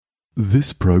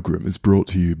This program is brought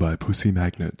to you by Pussy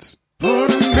Magnets. Put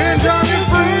 'em in Johnny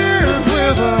Friends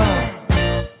with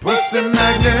a pussy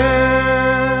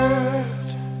magnet.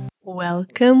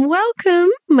 Welcome,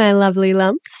 my lovely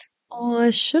lumps.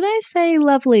 Or should I say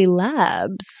lovely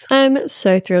labs? I'm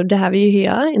so thrilled to have you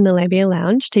here in the Labia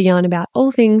Lounge to yarn about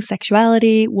all things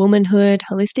sexuality, womanhood,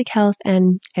 holistic health,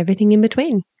 and everything in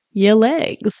between. Your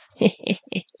legs.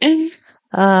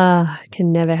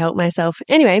 Can never help myself.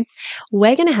 Anyway,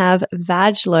 we're going to have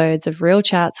vag loads of real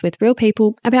chats with real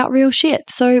people about real shit.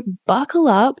 So buckle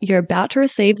up. You're about to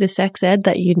receive the sex ed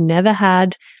that you never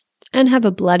had and have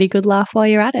a bloody good laugh while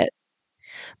you're at it.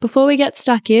 Before we get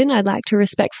stuck in, I'd like to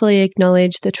respectfully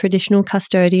acknowledge the traditional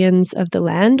custodians of the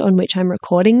land on which I'm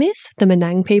recording this, the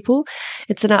Menang people.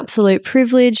 It's an absolute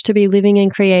privilege to be living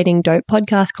and creating dope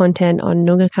podcast content on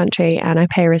Noongar country, and I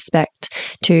pay respect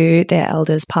to their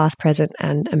elders past, present,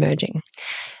 and emerging.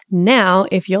 Now,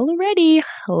 if you're ready,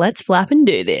 let's flap and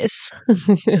do this.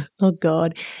 Oh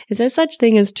God, is there such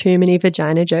thing as too many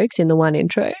vagina jokes in the one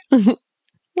intro?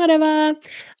 Whatever,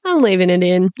 I'm leaving it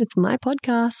in. It's my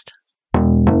podcast.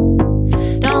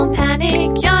 Don't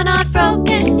panic, you're not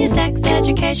broken. Your sex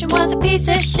education was a piece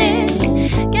of shit.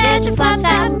 Get your flaps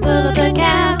out and pull up a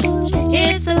couch.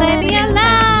 It's the Labia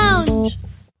Lounge.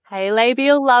 Hey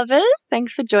labial lovers,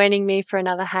 thanks for joining me for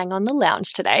another hang on the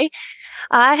lounge today.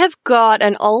 I have got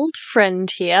an old friend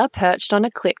here perched on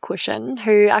a clit cushion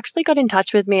who actually got in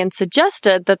touch with me and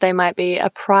suggested that they might be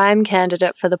a prime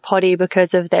candidate for the potty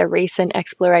because of their recent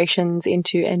explorations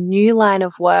into a new line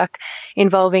of work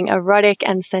involving erotic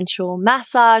and sensual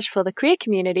massage for the queer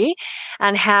community,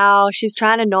 and how she's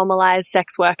trying to normalize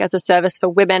sex work as a service for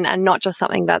women and not just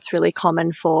something that's really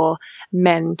common for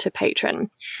men to patron.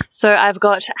 So I've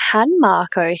got Han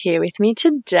Marco here with me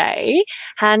today.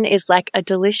 Han is like a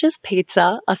delicious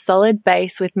pizza, a solid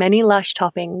base with many lush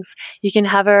toppings. You can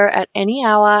have her at any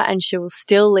hour and she will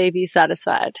still leave you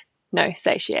satisfied. No,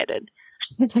 satiated.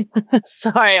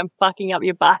 Sorry, I'm fucking up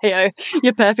your bio,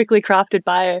 your perfectly crafted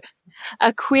bio.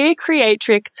 A queer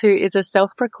creatrix who is a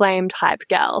self-proclaimed hype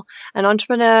gal, an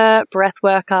entrepreneur,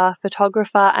 breathworker,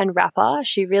 photographer, and rapper.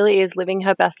 She really is living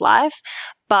her best life.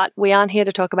 But we aren't here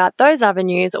to talk about those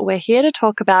avenues. We're here to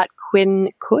talk about Quinn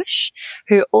Kush,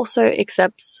 who also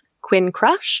accepts Quinn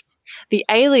Crush, the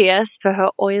alias for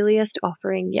her oiliest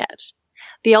offering yet.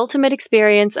 The ultimate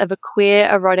experience of a queer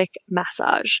erotic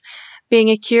massage. Being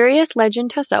a curious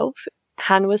legend herself,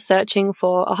 Han was searching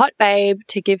for a hot babe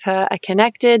to give her a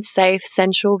connected, safe,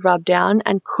 sensual rub down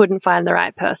and couldn't find the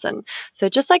right person. So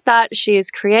just like that, she has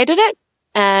created it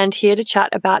and here to chat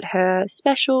about her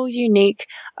special, unique,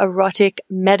 erotic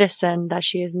medicine that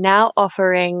she is now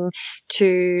offering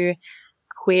to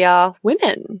queer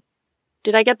women.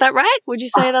 Did I get that right? Would you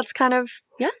say that's kind of,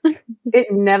 yeah? It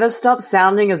never stops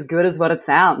sounding as good as what it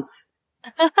sounds.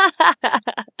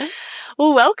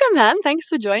 Well, welcome, Han. Thanks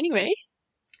for joining me.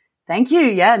 Thank you.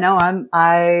 Yeah, no,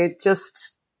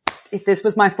 if this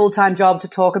was my full-time job to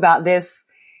talk about this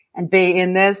and be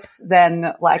in this,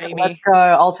 then let's go.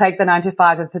 I'll take the 9 to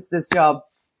 5 if it's this job.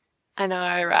 I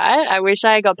know, right? I wish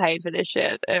I got paid for this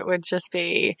shit. It would just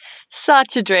be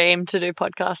such a dream to do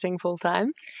podcasting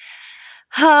full-time.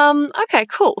 Okay,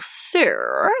 cool.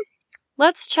 So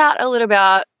let's chat a little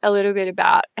bit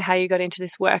about how you got into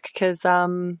this work, because, I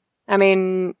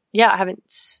haven't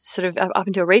sort of up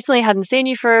until recently hadn't seen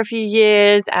you for a few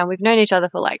years, and we've known each other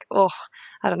for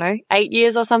 8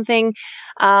 years or something.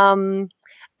 And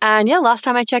yeah, last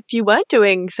time I checked, you weren't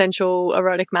doing sensual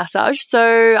erotic massage.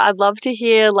 So I'd love to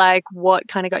hear what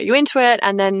kind of got you into it,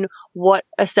 and then what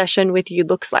a session with you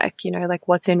looks like,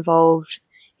 what's involved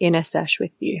in a sesh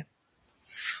with you.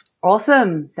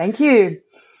 Awesome. Thank you.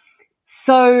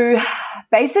 So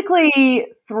basically,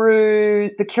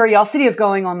 through the curiosity of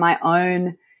going on my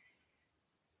own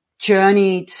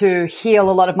journey to heal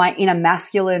a lot of my inner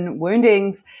masculine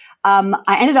woundings,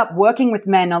 I ended up working with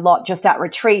men a lot just at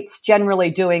retreats, generally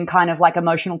doing kind of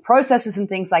emotional processes and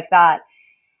things like that.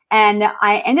 And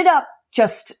I ended up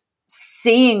just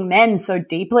seeing men so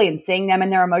deeply and seeing them in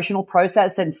their emotional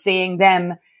process and seeing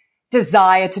them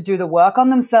desire to do the work on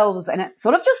themselves. And it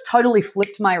sort of just totally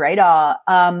flipped my radar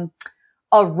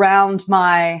around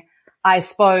my, I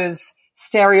suppose,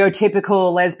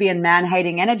 stereotypical lesbian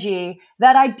man-hating energy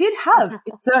that I did have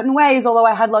in certain ways. Although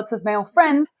I had lots of male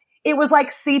friends, it was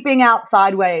seeping out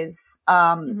sideways.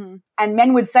 And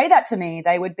men would say that to me.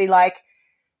 They would be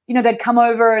they'd come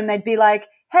over and they'd be like,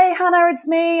 "Hey, Hannah, it's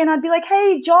me." And I'd be like,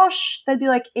 "Hey, Josh." They'd be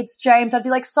like, "It's James." I'd be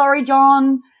like, "Sorry,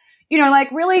 John."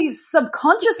 Really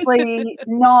subconsciously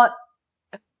not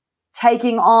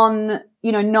taking on,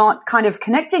 not kind of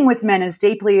connecting with men as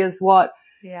deeply as what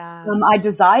Yeah. I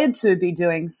desired to be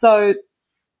doing. So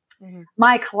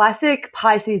my classic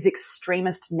Pisces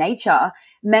extremist nature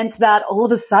meant that all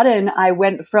of a sudden I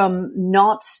went from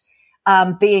not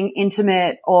being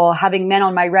intimate or having men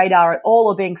on my radar at all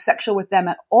or being sexual with them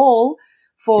at all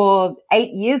for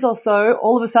 8 years or so,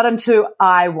 all of a sudden to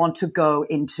I want to go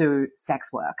into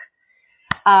sex work.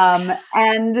 And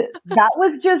that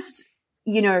was just,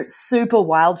 super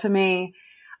wild for me.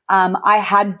 I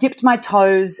had dipped my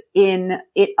toes in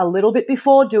it a little bit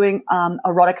before doing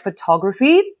erotic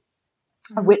photography,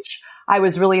 which I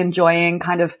was really enjoying,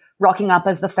 kind of rocking up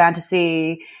as the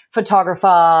fantasy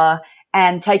photographer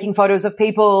and taking photos of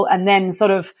people and then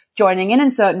sort of joining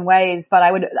in certain ways, but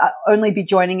I would only be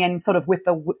joining in sort of with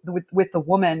the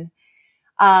woman.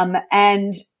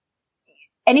 And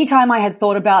anytime I had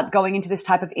thought about going into this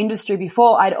type of industry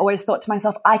before, I'd always thought to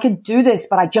myself, I could do this,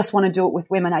 but I just want to do it with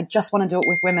women. I just want to do it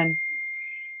with women.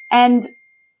 And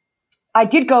I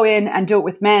did go in and do it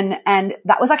with men. And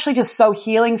that was actually just so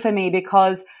healing for me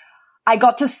because I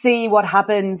got to see what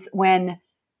happens when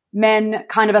men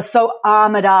kind of are so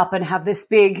armored up and have this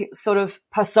big sort of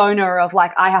persona of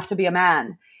like, I have to be a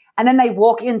man. And then they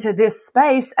walk into this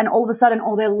space and all of a sudden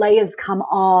all their layers come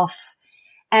off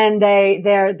and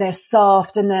they're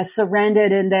soft and they're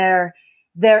surrendered and they're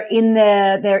in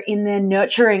their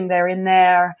nurturing, they're in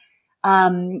their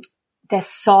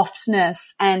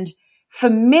softness. And for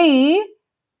me,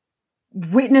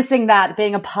 witnessing that,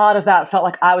 being a part of that felt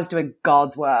like I was doing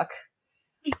God's work.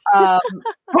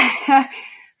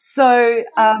 So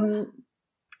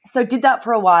did that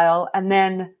for a while and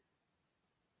then,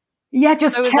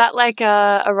 So was that like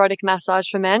a erotic massage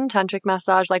for men, tantric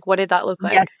massage? Like what did that look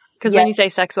like? Because when you say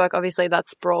sex work, obviously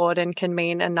that's broad and can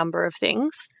mean a number of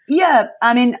things. Yeah.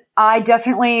 I mean, I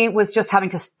definitely was just having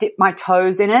to dip my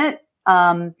toes in it.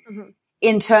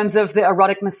 In terms of the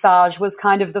erotic massage was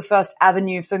kind of the first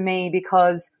avenue for me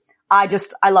because I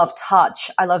love touch.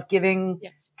 I love giving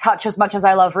touch as much as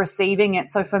I love receiving it.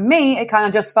 So for me, it kind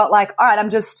of just felt like, all right,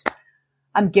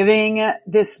 I'm giving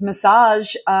this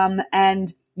massage.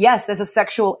 And yes, there's a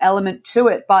sexual element to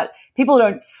it, but people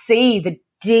don't see the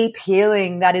deep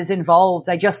healing that is involved.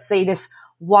 They just see this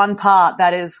one part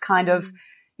that is kind of,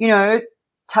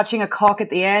 touching a cock at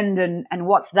the end and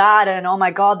what's that? And oh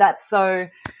my God, that's so,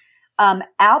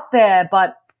 out there.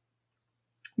 But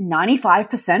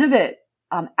 95% of it,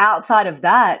 outside of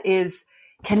that is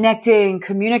connecting,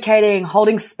 communicating,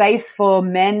 holding space for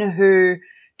men who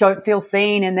don't feel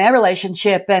seen in their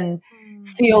relationship and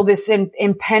feel this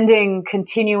impending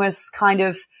continuous kind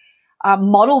of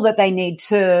model that they need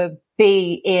to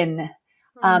be in.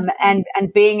 And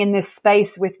being in this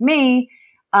space with me,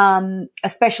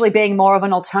 especially being more of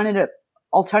an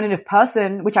alternative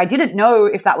person, which I didn't know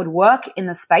if that would work in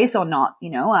the space or not.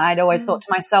 I'd always thought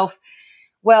to myself,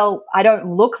 well, I don't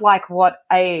look like what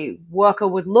a worker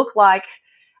would look like.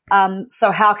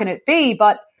 So how can it be?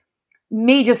 But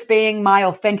me just being my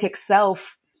authentic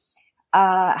self,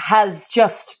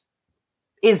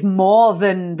 is more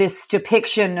than this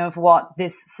depiction of what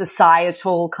this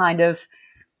societal kind of,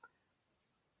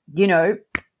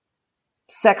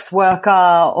 sex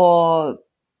worker or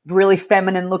really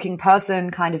feminine looking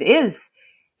person kind of is.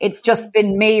 It's just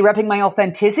been me repping my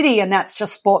authenticity, and that's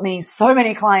just brought me so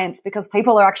many clients because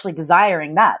people are actually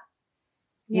desiring that.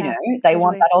 They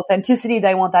want that authenticity,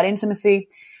 they want that intimacy.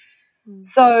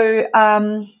 So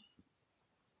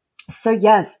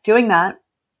yes, doing that,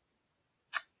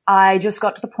 I just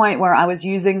got to the point where I was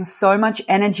using so much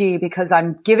energy because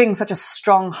I'm giving such a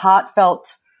strong,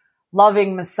 heartfelt,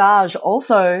 loving massage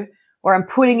also, where I'm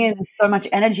putting in so much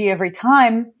energy every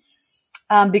time.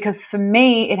 Because for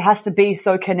me, it has to be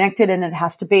so connected and it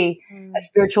has to be a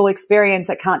spiritual experience.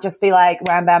 It can't just be like,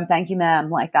 wham, bam, thank you,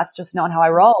 ma'am. Like, that's just not how I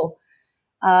roll.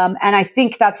 And I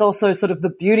think that's also sort of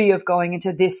the beauty of going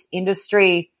into this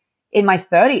industry in my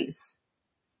 30s.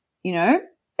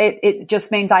 It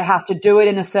just means I have to do it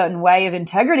in a certain way of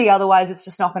integrity. Otherwise, it's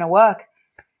just not going to work.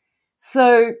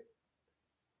 So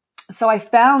I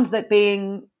found that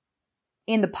being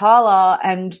in the parlor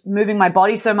and moving my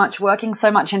body so much, working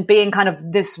so much, and being kind of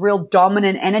this real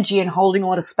dominant energy and holding a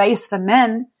lot of space for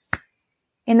men,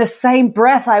 in the same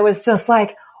breath, I was just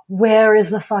like, where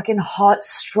is the fucking hot,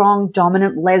 strong,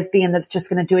 dominant lesbian that's just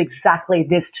going to do exactly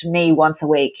this to me once a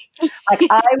week? Like,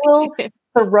 I will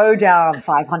throw down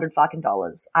 $500 fucking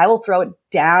dollars. I will throw it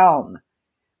down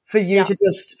for you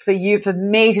for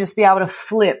me to just be able to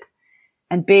flip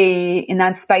and be in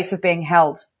that space of being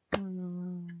held.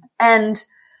 And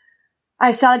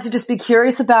I started to just be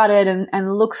curious about it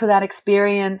and look for that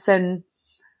experience. And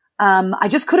I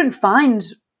just couldn't find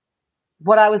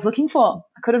what I was looking for.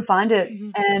 I couldn't find it.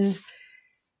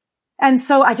 And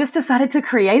so I just decided to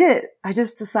create it. I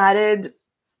just decided,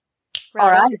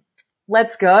 all right,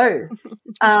 let's go.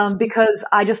 Because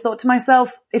I just thought to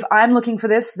myself, if I'm looking for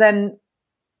this, then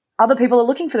other people are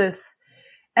looking for this.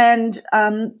 And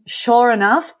sure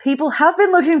enough, people have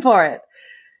been looking for it.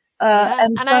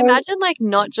 And I imagine like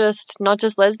not just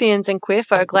lesbians and queer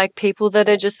folk, like people that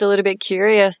are just a little bit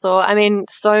curious, or I mean,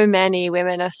 so many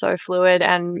women are so fluid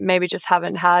and maybe just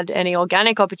haven't had any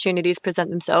organic opportunities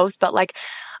present themselves. But like,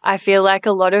 I feel like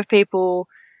a lot of people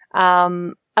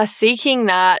are seeking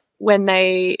that when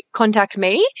they contact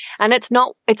me, and it's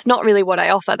not really what I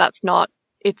offer.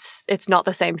 It's not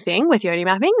the same thing with yoni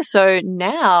mapping. So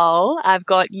now I've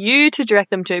got you to direct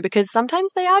them to, because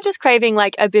sometimes they are just craving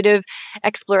like a bit of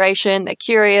exploration. They're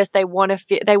curious. They want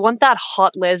that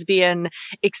hot lesbian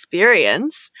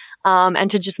experience, and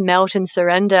to just melt and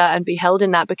surrender and be held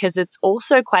in that, because it's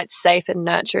also quite safe and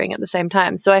nurturing at the same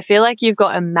time. So I feel like you've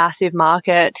got a massive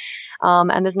market,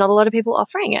 and there's not a lot of people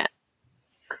offering it.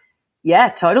 Yeah,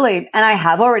 totally. And I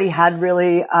have already had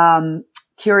really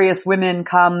curious women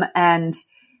come and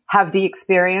have the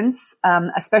experience,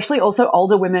 especially also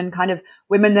older women, kind of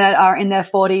women that are in their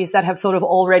 40s that have sort of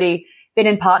already been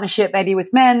in partnership maybe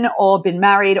with men, or been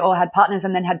married or had partners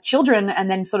and then had children,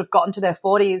 and then sort of gotten to their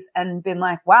 40s and been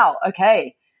like, wow,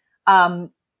 okay,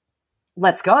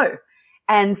 let's go.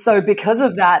 And so because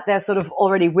of that, they're sort of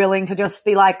already willing to just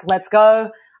be like, let's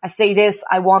go. I see this.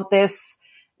 I want this.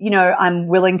 You know, I'm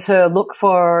willing to look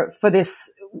for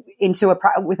this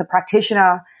with a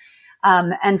practitioner.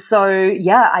 And so,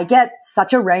 yeah, I get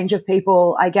such a range of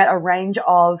people. I get a range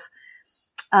of,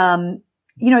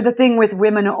 the thing with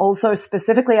women also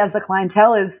specifically as the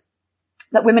clientele is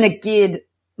that women are geared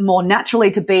more naturally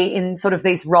to be in sort of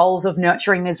these roles of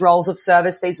nurturing, these roles of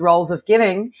service, these roles of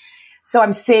giving. So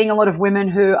I'm seeing a lot of women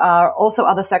who are also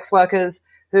other sex workers,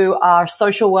 who are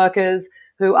social workers,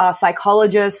 who are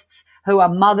psychologists, who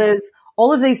are mothers,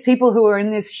 all of these people who are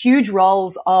in these huge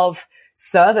roles of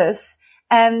service,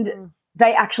 and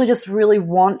they actually just really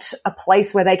want a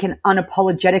place where they can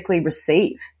unapologetically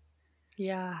receive.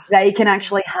 Yeah. They can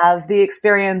actually have the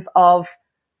experience of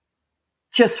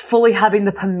just fully having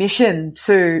the permission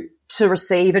to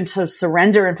receive and to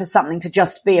surrender, and for something to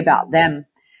just be about them.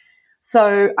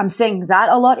 So I'm seeing that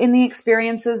a lot in the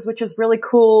experiences, which is really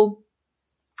cool.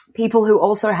 People who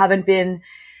also haven't been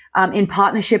in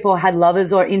partnership or had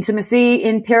lovers or intimacy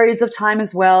in periods of time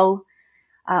as well,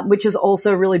 which is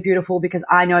also really beautiful, because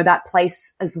I know that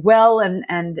place as well.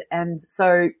 And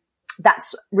so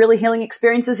that's really healing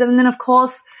experiences. And then of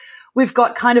course we've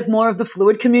got kind of more of the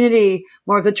fluid community,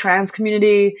 more of the trans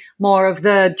community, more of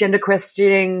the gender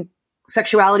questioning,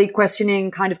 sexuality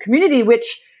questioning kind of community,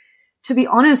 which, to be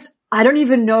honest, I don't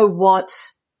even know what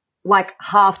like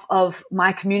half of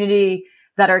my community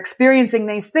that are experiencing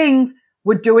these things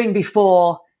were doing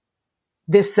before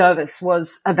this service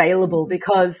was available,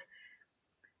 because,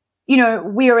 you know,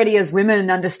 we already as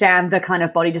women understand the kind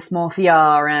of body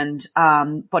dysmorphia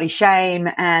and body shame,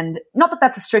 and not that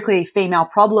that's a strictly female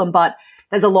problem, but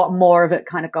there's a lot more of it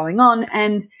kind of going on.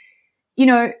 And, you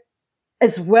know,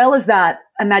 as well as that,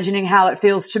 imagining how it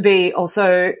feels to be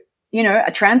also, you know,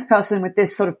 a trans person with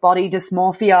this sort of body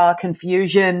dysmorphia,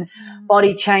 confusion,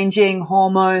 body changing,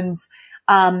 hormones,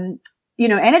 you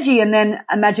know, energy. And then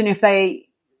imagine if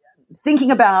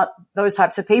thinking about those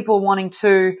types of people wanting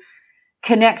to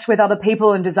connect with other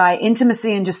people and desire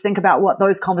intimacy, and just think about what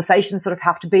those conversations sort of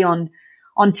have to be on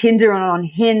Tinder and on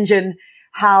Hinge, and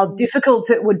how difficult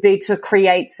it would be to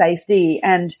create safety,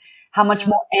 and how much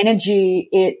more energy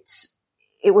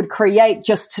it would create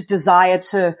just to desire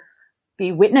to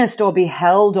be witnessed or be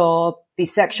held or be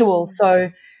sexual.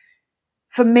 So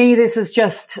for me, this is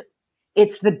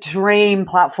it's the dream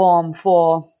platform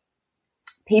for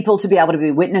people to be able to be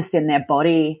witnessed in their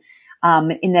body,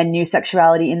 in their new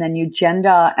sexuality, in their new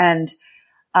gender, and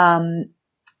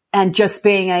just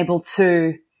being able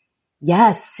to,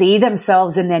 see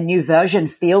themselves in their new version,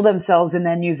 feel themselves in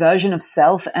their new version of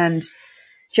self, and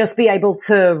just be able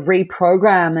to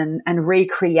reprogram and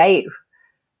recreate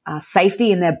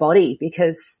safety in their body,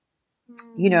 because,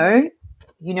 you know,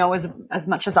 as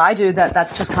much as I do,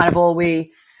 that's just kind of all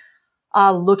we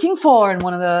are looking for, and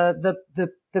one of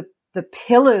the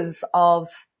pillars of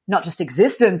not just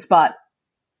existence, but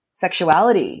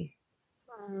sexuality.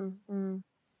 Mm-hmm.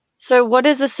 So what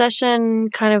does a session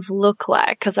kind of look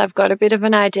like? Because I've got a bit of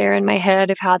an idea in my head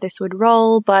of how this would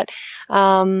roll, but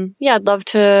I'd love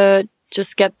to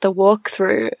just get the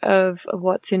walkthrough of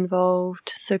what's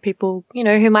involved, so people, you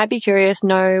know, who might be curious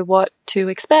know what to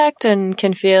expect and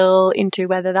can feel into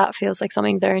whether that feels like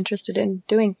something they're interested in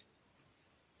doing.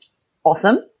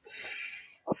 Awesome.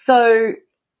 So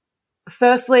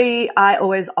firstly, I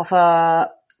always offer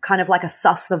kind of like a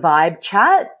suss the vibe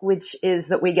chat, which is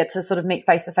that we get to sort of meet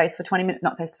face to face for 20 minutes,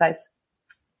 not face to face,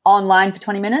 online for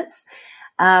 20 minutes,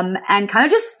 and kind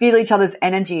of just feel each other's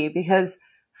energy. Because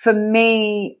for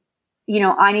me,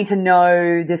 I need to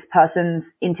know this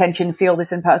person's intention, feel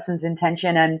this in person's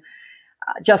intention, and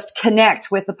just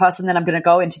connect with the person that I'm going to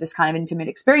go into this kind of intimate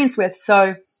experience with.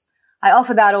 So I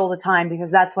offer that all the time because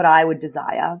that's what I would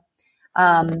desire.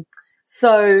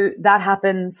 So that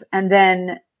happens, and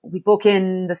then we book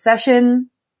in the session.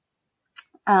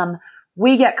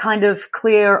 We get kind of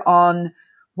clear on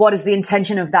what is the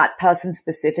intention of that person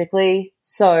specifically.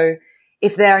 So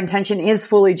if their intention is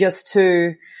fully just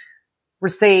to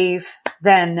receive,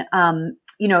 then,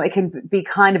 it can be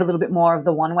kind of a little bit more of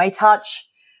the one-way touch.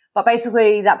 But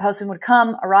basically that person would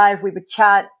come, arrive, we would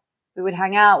chat, we would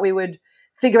hang out, we would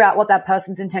figure out what that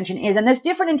person's intention is. And there's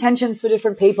different intentions for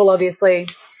different people, obviously,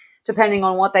 depending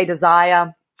on what they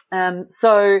desire.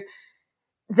 So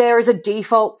there is a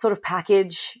default sort of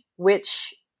package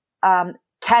which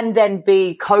can then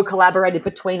be co-collaborated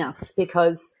between us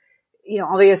because,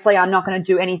 obviously I'm not going to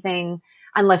do anything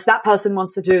unless that person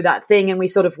wants to do that thing, and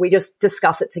we just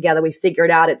discuss it together. We figure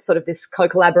it out. It's sort of this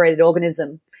co-collaborated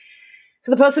organism. So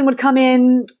the person would come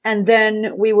in and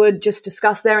then we would just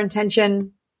discuss their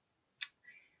intention.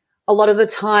 A lot of the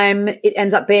time it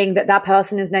ends up being that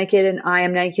person is naked and I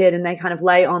am naked, and they kind of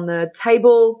lay on the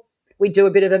table. We do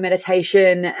a bit of a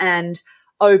meditation and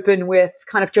open with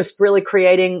kind of just really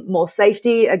creating more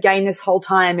safety. Again, this whole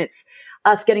time it's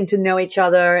us getting to know each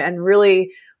other and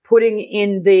really putting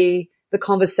in the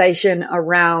conversation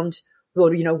around,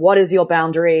 well, what is your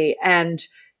boundary? And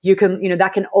you can,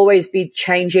 that can always be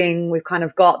changing. We've kind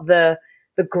of got the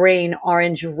green,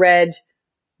 orange, red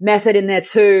method in there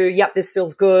too. Yep, this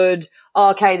feels good.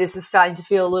 Oh, okay, this is starting to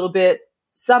feel a little bit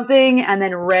something. And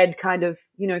then red kind of,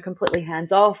 completely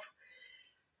hands off.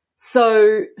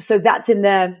 So that's in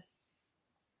there.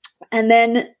 And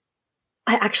then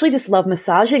I actually just love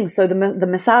massaging. So the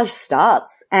massage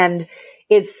starts, and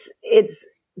it's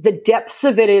the depths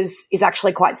of it is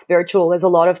actually quite spiritual. There's a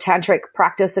lot of tantric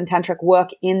practice and tantric work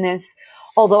in this,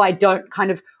 although I don't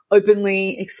kind of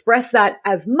openly express that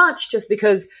as much, just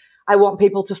because I want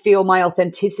people to feel my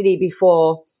authenticity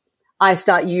before I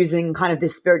start using kind of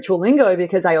this spiritual lingo,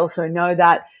 because I also know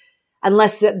that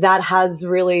unless that has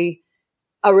really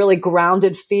a really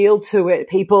grounded feel to it,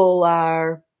 people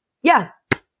are,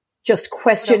 just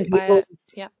question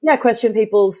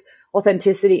people's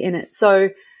authenticity in it. So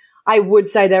I would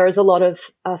say there is a lot of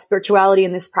spirituality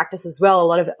in this practice as well, a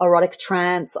lot of erotic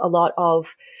trance, a lot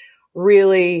of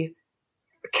really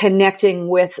connecting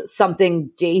with something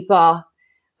deeper,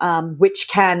 which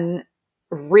can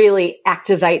really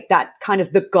activate that kind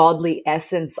of the godly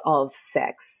essence of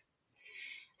sex.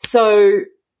 So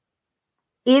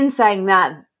in saying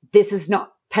that, this is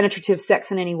not penetrative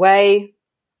sex in any way.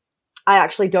 I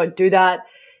actually don't do that.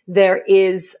 There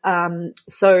is,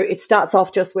 so it starts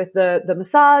off just with the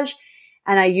massage,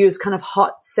 and I use kind of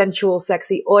hot, sensual,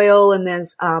 sexy oil, and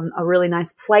there's a really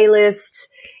nice playlist.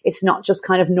 It's not just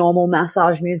kind of normal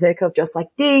massage music of just like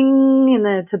ding in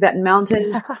the Tibetan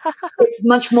mountains. It's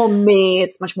much more me.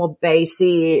 It's much more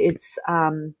bassy. It's,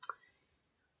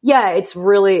 it's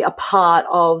really a part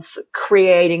of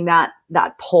creating that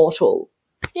portal.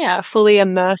 Yeah, a fully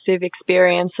immersive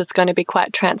experience that's going to be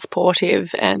quite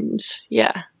transportive, and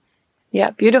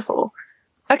beautiful.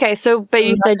 Okay, but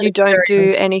you said you don't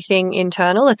do anything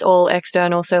internal. It's all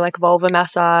external, so like vulva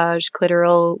massage,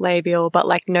 clitoral, labial, but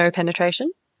like no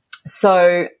penetration?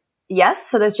 So yes,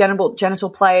 so there's genital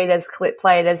play, there's clit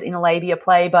play, there's inner labia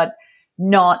play, but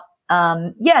not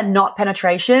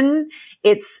penetration.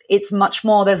 It's much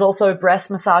more. There's also breast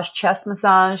massage, chest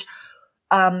massage,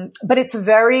 but it's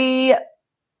very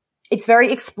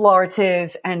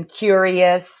explorative and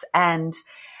curious, and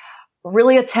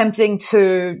really attempting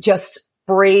to just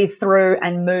breathe through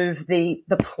and move the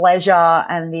pleasure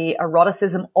and the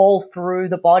eroticism all through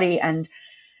the body, and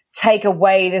take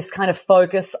away this kind of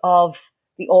focus of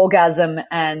the orgasm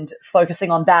and focusing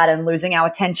on that and losing our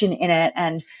attention in it,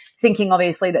 and thinking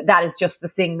obviously that is just the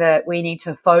thing that we need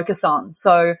to focus on.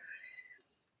 So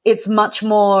it's much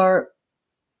more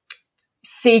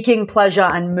seeking pleasure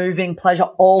and moving pleasure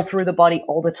all through the body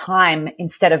all the time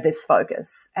instead of this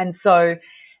focus. And so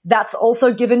that's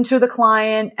also given to the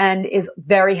client and is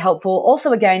very helpful.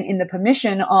 Also, again, in the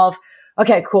permission of,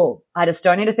 okay, cool, I just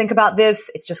don't need to think about this.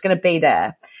 It's just going to be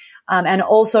there. And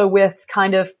also with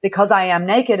kind of, because I am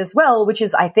naked as well, which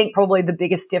is, I think, probably the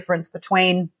biggest difference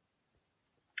between,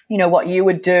 what you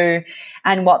would do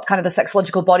and what kind of the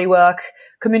sexological bodywork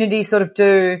community sort of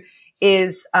do,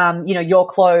 is, you're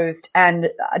clothed and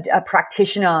a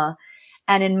practitioner.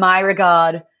 And in my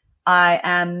regard, I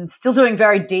am still doing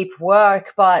very deep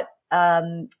work, but,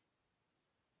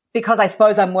 because I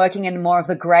suppose I'm working in more of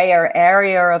the grayer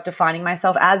area of defining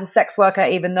myself as a sex worker,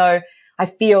 even though I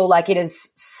feel like it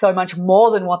is so much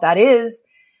more than what that is.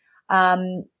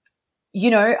 There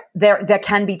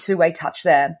can be two-way touch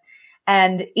there.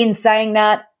 And in saying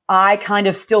that, I kind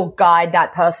of still guide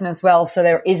that person as well. So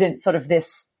there isn't sort of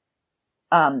this,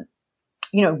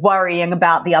 worrying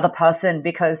about the other person,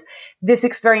 because this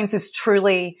experience is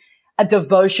truly a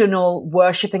devotional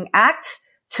worshiping act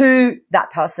to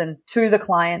that person, to the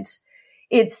client.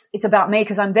 It's about me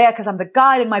because I'm there, because I'm the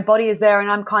guide and my body is there, and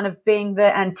I'm kind of being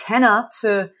the antenna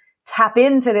to tap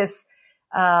into this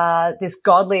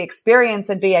godly experience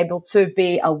and be able to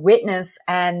be a witness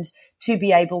and to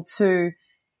be able to,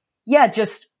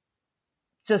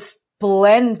 just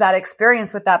blend that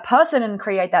experience with that person and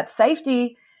create that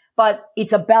safety. But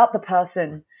it's about the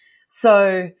person.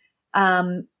 So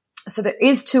there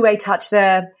is two-way touch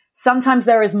there. Sometimes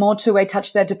there is more two-way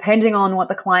touch there depending on what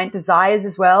the client desires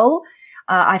as well.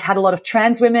 I've had a lot of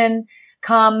trans women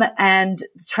come, and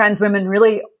trans women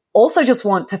really also just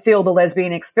want to feel the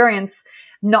lesbian experience,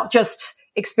 not just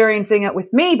experiencing it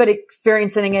with me, but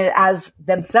experiencing it as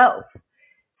themselves.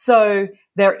 So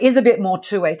there is a bit more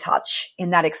two-way touch in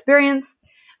that experience.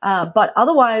 But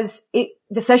otherwise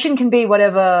the session can be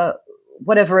whatever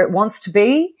it wants to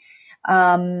be.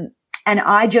 And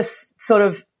I just sort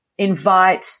of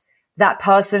invite that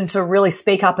person to really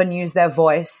speak up and use their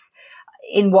voice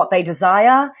in what they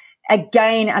desire,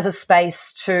 again, as a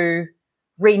space to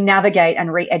re-navigate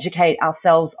and re-educate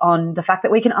ourselves on the fact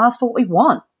that we can ask for what we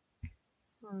want.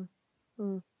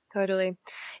 Totally.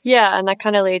 Yeah. And that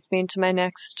kind of leads me into my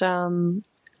next,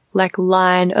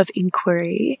 line of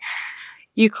inquiry.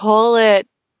 You call it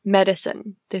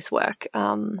medicine, this work.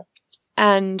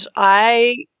 And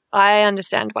I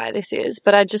understand why this is,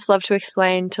 but I'd just love to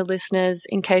explain to listeners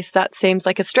in case that seems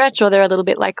like a stretch or they're a little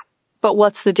bit like, but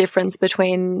what's the difference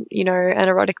between, an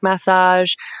erotic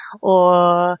massage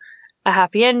or a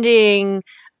happy ending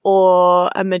or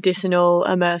a medicinal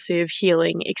immersive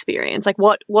healing experience? Like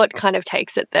what kind of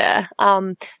takes it there?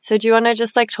 So do you want to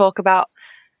just talk about,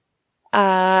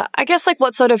 I guess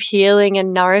what sort of healing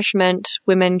and nourishment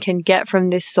women can get from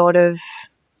this sort of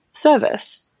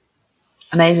service?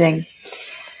 Amazing.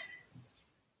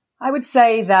 I would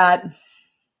say that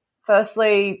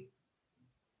firstly,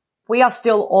 we are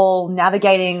still all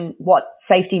navigating what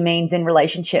safety means in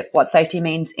relationship, what safety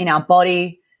means in our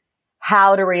body,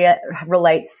 how to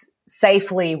relate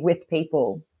safely with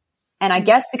people. And I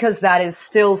guess because that is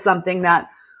still something that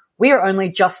we are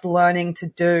only just learning to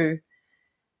do,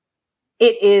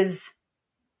 it is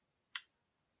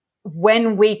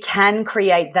when we can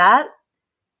create that,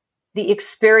 the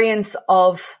experience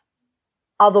of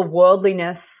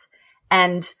otherworldliness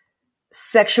and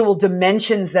sexual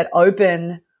dimensions that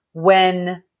open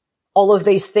when all of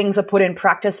these things are put in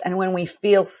practice, and when we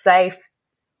feel safe,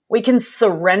 we can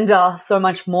surrender so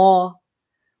much more,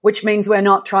 which means we're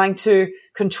not trying to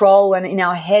control and in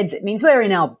our heads. It means we're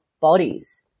in our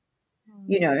bodies,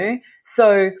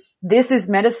 So this is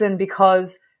medicine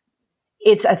because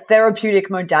it's a therapeutic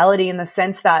modality in the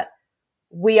sense that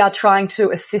we are trying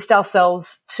to assist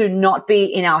ourselves to not be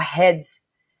in our heads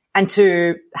and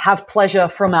to have pleasure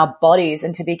from our bodies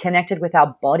and to be connected with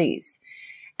our bodies.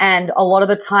 And a lot of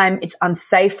the time it's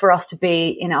unsafe for us to be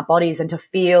in our bodies and to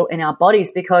feel in our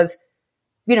bodies because,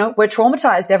 we're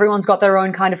traumatized. Everyone's got their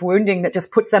own kind of wounding that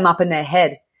just puts them up in their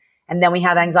head. And then we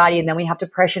have anxiety, and then we have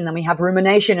depression, then we have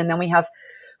rumination, and then we have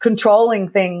controlling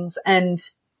things. And,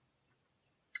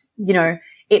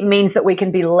 it means that we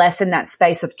can be less in that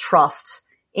space of trust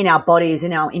in our bodies,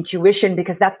 in our intuition,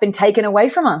 because that's been taken away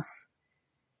from us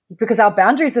because our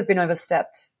boundaries have been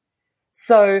overstepped.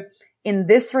 So in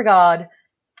this regard,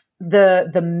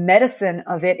 the medicine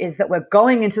of it is that we're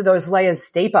going into those layers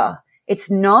deeper.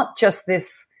 It's not just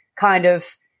this kind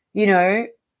of,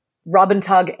 rub and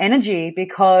tug energy,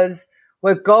 because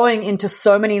we're going into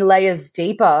so many layers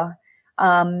deeper.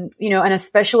 And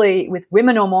especially with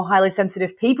women or more highly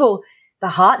sensitive people, the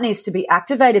heart needs to be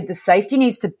activated. The safety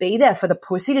needs to be there for the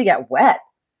pussy to get wet.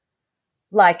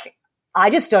 I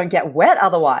just don't get wet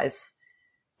otherwise.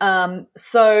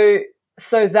 So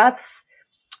that's,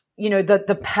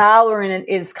 the power in it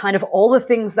is kind of all the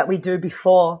things that we do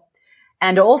before.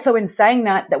 And also in saying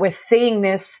that we're seeing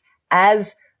this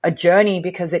as a journey,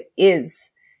 because it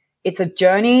is. It's a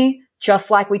journey,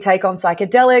 just like we take on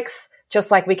psychedelics,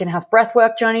 just like we can have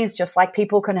breathwork journeys, just like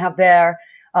people can have their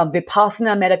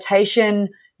vipassana meditation,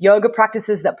 yoga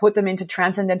practices that put them into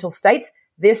transcendental states.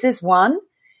 This is one.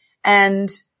 And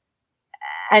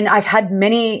I've had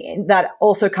many that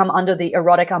also come under the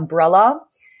erotic umbrella,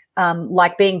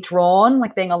 like being drawn,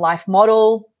 like being a life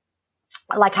model,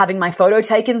 like having my photo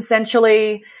taken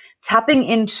sensually, tapping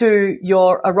into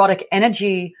your erotic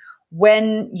energy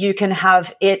when you can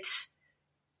have it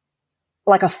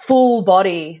like a full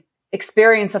body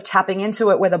experience of tapping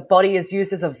into it, where the body is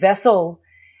used as a vessel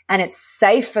and it's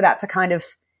safe for that to kind of,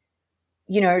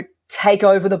 take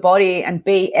over the body and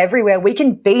be everywhere. We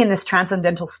can be in this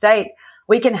transcendental state.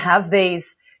 We can have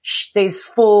these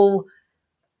full,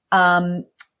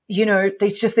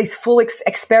 these full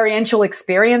experiential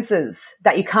experiences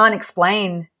that you can't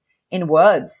explain in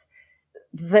words.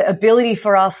 The ability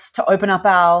for us to open up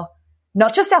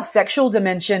not just our sexual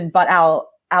dimension, but our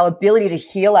ability to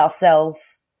heal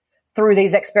ourselves through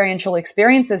these experiential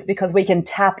experiences, because we can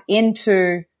tap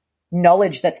into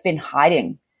knowledge that's been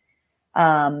hiding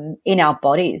in our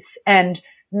bodies. And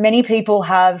many people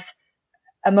have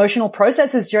emotional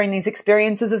processes during these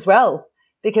experiences as well,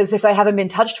 because if they haven't been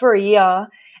touched for a year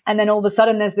and then all of a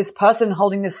sudden there's this person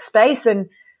holding this space and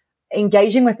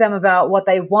engaging with them about what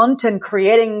they want and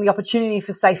creating the opportunity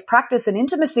for safe practice and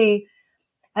intimacy,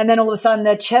 and then all of a sudden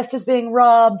their chest is being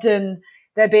rubbed and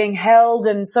they're being held,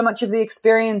 and so much of the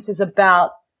experience is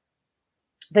about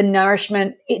the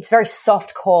nourishment. It's very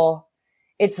soft core.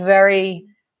 It's very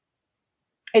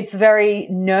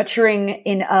nurturing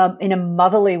in a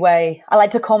motherly way. I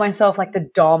like to call myself like the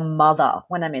Dom mother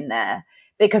when I'm in there,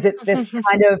 because it's this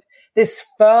kind of this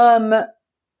firm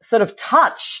sort of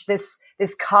touch, this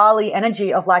Kali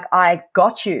energy of like, I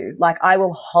got you, like I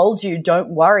will hold you,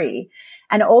 don't worry.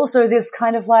 And also this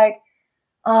kind of like,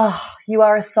 oh, you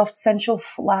are a soft, sensual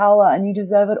flower and you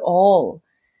deserve it all,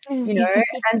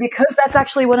 and because that's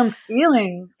actually what I'm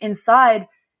feeling inside,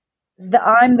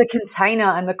 I'm the container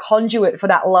and the conduit for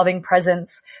that loving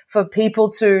presence, for people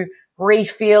to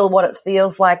re-feel what it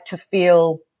feels like to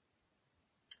feel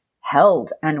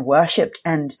held and worshipped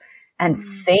and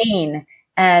seen,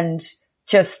 and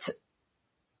just,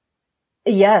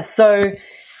 so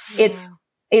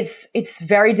it's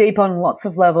very deep on lots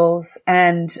of levels,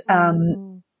 and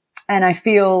I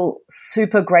feel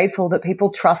super grateful that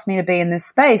people trust me to be in this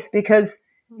space, because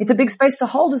it's a big space to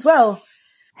hold as well.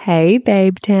 Hey,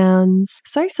 Babe Towns.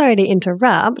 So sorry to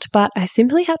interrupt, but I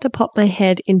simply had to pop my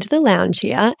head into the lounge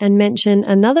here and mention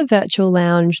another virtual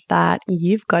lounge that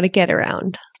you've got to get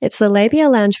around. It's the Labia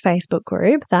Lounge Facebook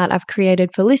group that I've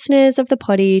created for listeners of the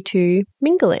potty to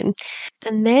mingle in.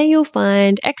 And there you'll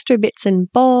find extra bits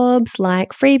and bobs like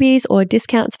freebies or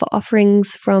discounts for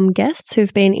offerings from guests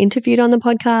who've been interviewed on the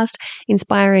podcast,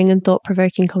 inspiring and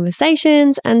thought-provoking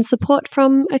conversations, and support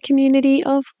from a community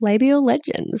of labial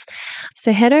legends.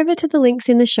 So head over to the links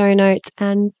in the show notes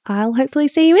and I'll hopefully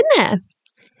see you in there.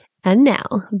 And now,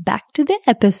 back to the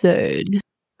episode.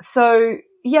 So,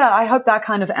 yeah, I hope that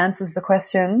kind of answers the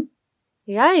question.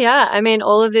 Yeah. I mean,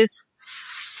 all of this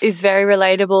is very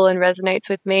relatable and resonates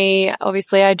with me.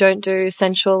 Obviously, I don't do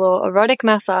sensual or erotic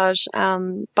massage,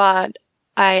 but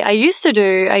I used to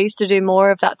do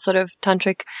more of that sort of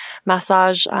tantric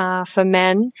massage for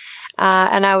men.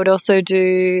 And I would also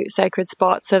do sacred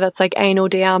spots. So that's like anal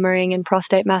de-armoring and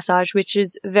prostate massage, which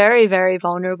is very, very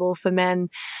vulnerable for men.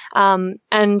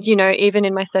 And, even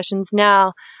in my sessions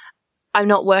now, I'm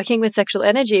not working with sexual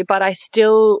energy, but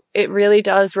it really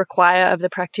does require of the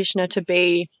practitioner to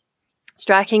be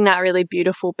striking that really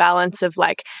beautiful balance of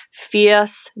like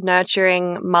fierce,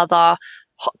 nurturing mother,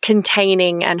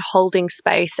 containing and holding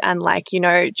space, and like,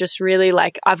 just really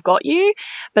like, I've got you,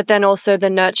 but then also the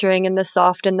nurturing and the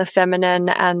soft and the feminine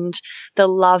and the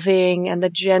loving and the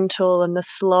gentle and the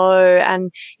slow,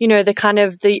 and, the kind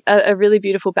of a really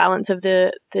beautiful balance of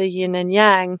the yin and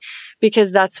yang,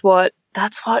 because that's what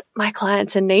my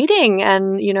clients are needing.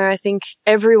 And, I think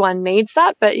everyone needs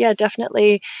that. But yeah,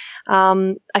 definitely,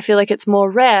 I feel like it's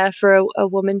more rare for a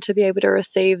woman to be able to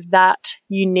receive that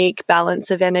unique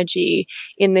balance of energy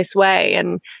in this way.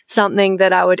 And something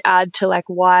that I would add to like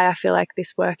why I feel like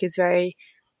this work is very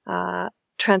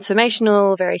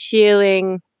transformational, very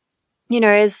healing,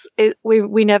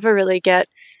 we never really get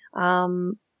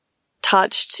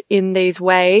touched in these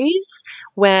ways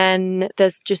when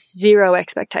there's just zero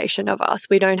expectation of us.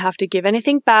 We don't have to give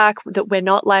anything back, that we're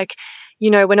not like,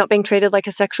 we're not being treated like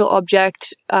a sexual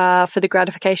object for the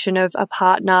gratification of a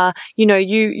partner. You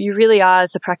really are,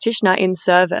 as a practitioner, in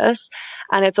service,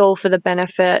 and it's all for the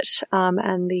benefit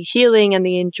and the healing and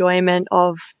the enjoyment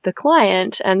of the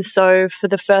client. And so for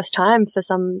the first time, for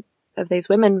some of these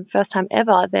women, first time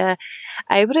ever, they're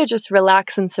able to just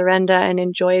relax and surrender and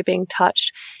enjoy being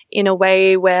touched in a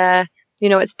way where,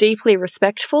 it's deeply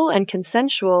respectful and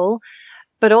consensual,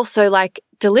 but also like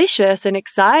delicious and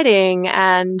exciting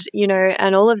and,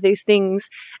 and all of these things,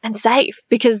 and safe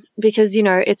because,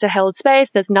 it's a held space.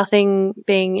 There's nothing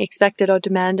being expected or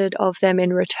demanded of them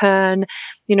in return.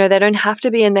 They don't have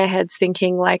to be in their heads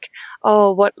thinking like,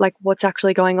 oh, what's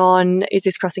actually going on? Is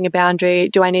this crossing a boundary?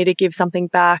 Do I need to give something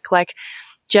back? Like,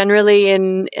 generally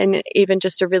in even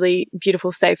just a really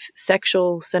beautiful, safe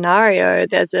sexual scenario,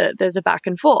 there's a back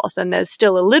and forth, and there's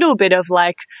still a little bit of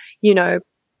like,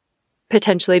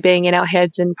 potentially being in our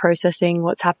heads and processing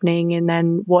what's happening and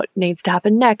then what needs to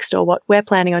happen next, or what we're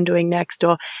planning on doing next,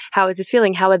 or how is this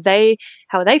feeling? How are they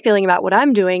feeling about what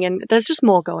I'm doing? And there's just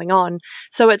more going on.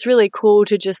 So it's really cool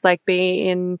to just like be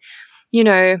in,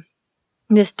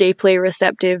 this deeply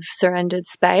receptive, surrendered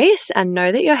space and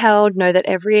know that you're held, know that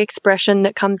every expression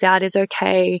that comes out is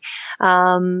okay.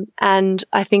 And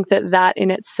I think that in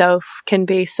itself can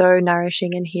be so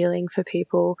nourishing and healing for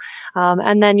people.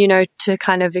 And then, to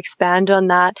kind of expand on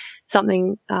that,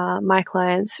 something my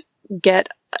clients get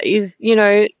is,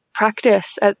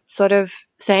 practice at sort of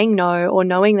saying no, or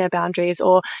knowing their boundaries,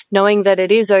 or knowing that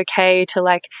it is okay to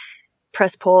like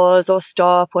press pause or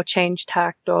stop or change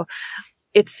tact, or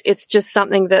it's just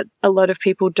something that a lot of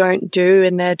people don't do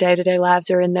in their day-to-day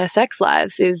lives or in their sex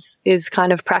lives, is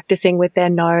kind of practicing with their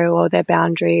no or their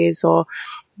boundaries, or,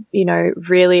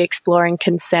 really exploring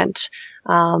consent.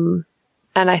 And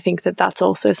I think that that's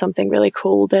also something really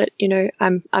cool that,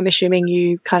 I'm assuming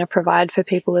you kind of provide for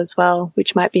people as well,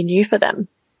 which might be new for them.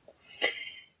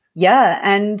 Yeah.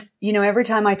 And, every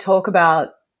time I talk about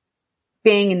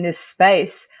being in this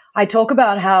space, I talk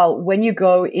about how when you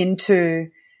go into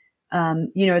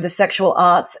the sexual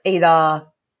arts, either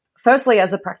firstly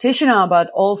as a practitioner, but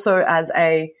also as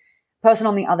a person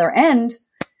on the other end,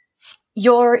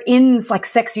 you're in like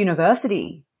sex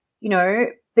university,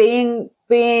 being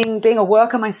a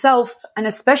worker myself, and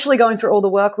especially going through all the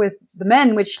work with the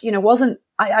men, which,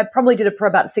 I probably did it for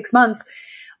about 6 months,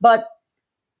 but,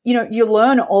 you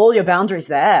learn all your boundaries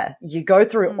there. You go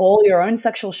through all your own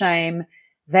sexual shame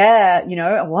there,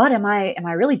 what am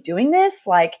I really doing this?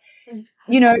 Like,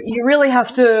 you really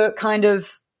have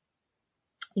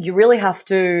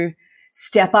to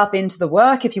step up into the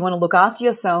work if you want to look after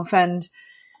yourself. And,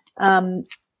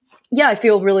 I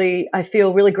feel really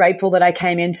grateful that I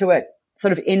came into it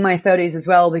sort of in my 30s as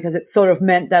well, because it sort of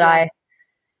meant that I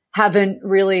haven't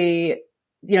really,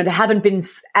 there haven't been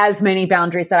as many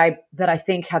boundaries that I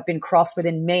think have been crossed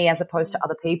within me as opposed to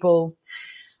other people.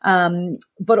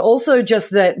 But also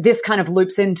just that this kind of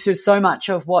loops into so much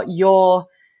of what your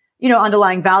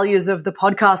underlying values of the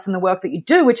podcast and the work that you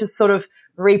do, which is sort of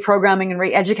reprogramming and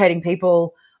re-educating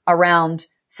people around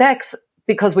sex,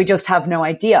 because we just have no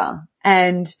idea.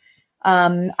 And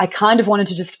I kind of wanted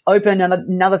to just open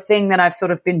another thing that I've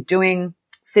sort of been doing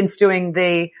since doing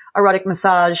the erotic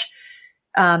massage,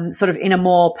 sort of in a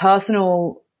more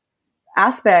personal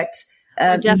aspect.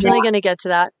 We're definitely going to get to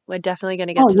that.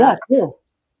 Yeah, cool.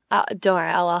 Don't worry,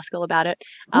 I'll ask all about it.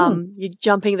 You're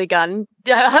jumping the gun.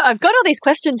 I've got all these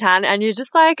questions, Han, and you're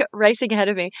just like racing ahead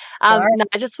of me. No, I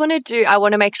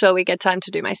want to make sure we get time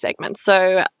to do my segment.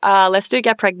 So let's do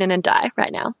Get Pregnant and Die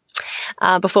right now,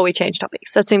 before we change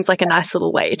topics. That seems like a nice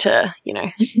little way to,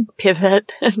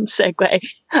 pivot and segue.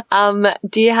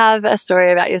 Do you have a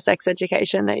story about your sex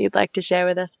education that you'd like to share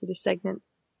with us for this segment?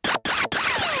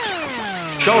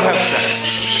 Don't have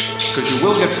sex, because you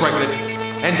will get pregnant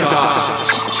and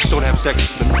die. Don't have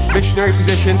sex in the missionary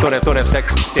position. Don't have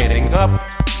sex standing up.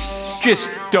 Just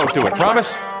don't do it.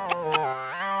 Promise?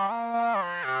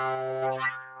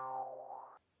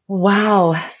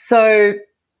 Wow. So,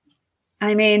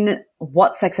 I mean,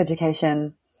 what sex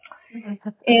education?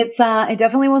 It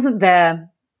definitely wasn't there.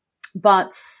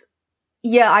 But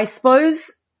yeah, I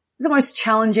suppose the most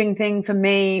challenging thing for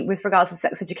me with regards to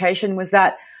sex education was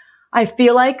that I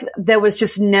feel like there was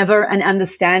just never an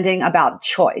understanding about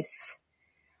choice.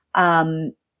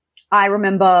 I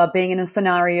remember being in a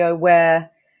scenario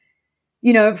where,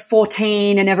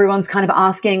 14 and everyone's kind of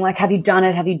asking like, have you done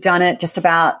it? Have you done it? Just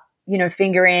about,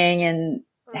 fingering and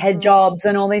head jobs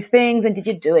and all these things. And did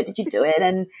you do it? Did you do it?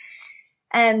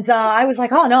 And I was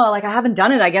like, oh no, like I haven't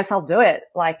done it. I guess I'll do it.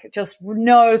 Like just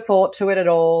no thought to it at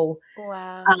all.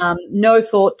 Wow. No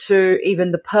thought to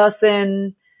even the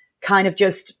person, kind of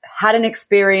just had an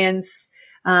experience,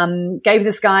 gave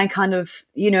this guy kind of,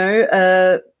 like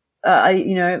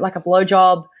a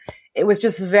blowjob. It was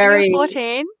just very. You were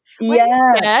 14? Yeah.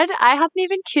 Scared? I hadn't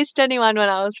even kissed anyone when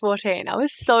I was 14. I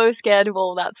was so scared of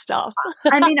all that stuff.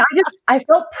 I mean, I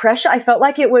felt pressure. I felt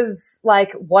like it was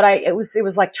like it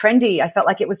was like trendy. I felt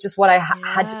like it was just what I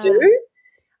had to do.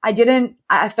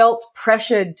 I felt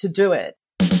pressured to do it.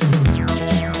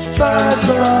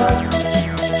 Bachelor,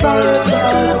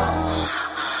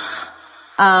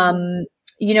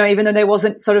 Even though there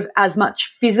wasn't sort of as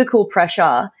much physical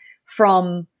pressure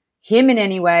from him in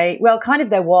any way, well, kind of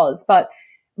there was, but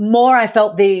more I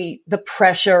felt the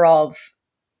pressure of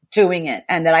doing it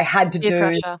and that I had to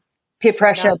peer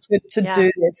pressure to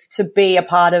do this, to be a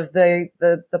part of the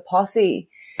posse.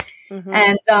 Mm-hmm.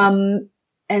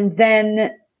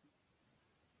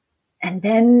 And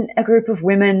then a group of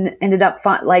women ended up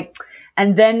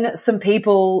and then some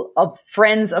people of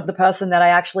friends of the person that I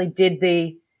actually did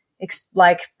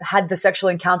had the sexual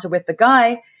encounter with the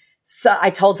guy. So I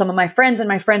told some of my friends, and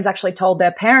my friends actually told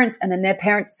their parents, and then their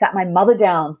parents sat my mother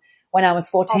down when I was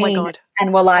 14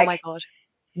 and were like, "Oh my God.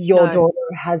 Your daughter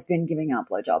has been giving out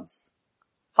blowjobs."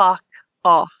 Fuck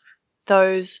off.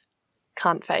 Those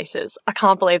cunt faces. I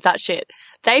can't believe that shit.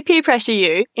 They peer pressure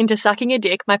you into sucking a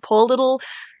dick. My poor little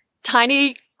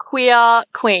tiny queer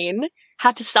queen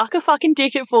had to suck a fucking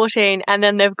dick at 14, and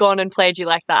then they've gone and played you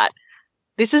like that.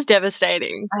 This is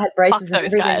devastating. I had braces. Fuck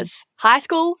those guys. High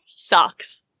school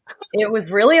sucks. It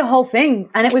was really a whole thing,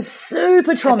 and it was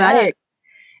super traumatic.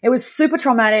 It was super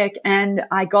traumatic, and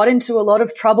I got into a lot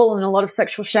of trouble, and a lot of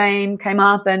sexual shame came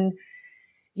up, and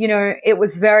it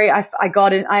was very.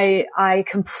 I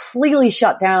completely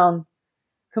shut down,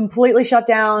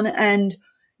 and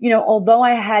although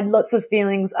I had lots of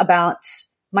feelings about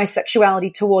my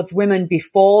sexuality towards women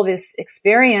before this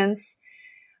experience,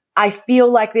 I feel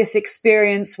like this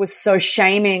experience was so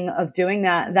shaming of doing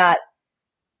that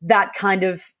kind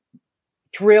of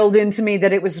drilled into me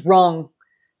that it was wrong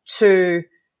to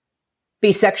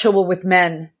be sexual with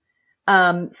men.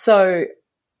 So,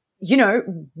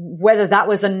 whether that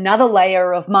was another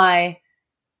layer of my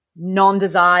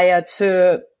non-desire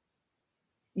to,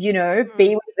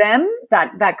 be with them,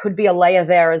 that could be a layer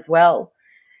there as well.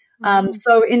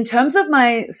 So in terms of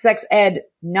my sex ed,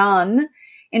 none.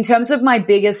 In terms of my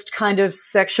biggest kind of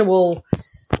sexual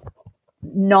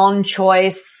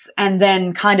non-choice and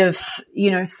then kind of,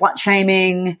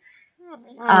 slut-shaming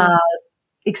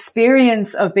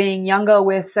experience of being younger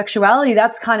with sexuality,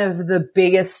 that's kind of the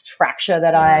biggest fracture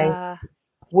that I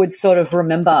would sort of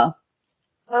remember.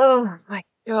 Oh, my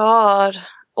God.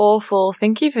 Awful.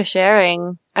 Thank you for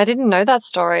sharing. I didn't know that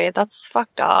story. That's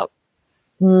fucked up.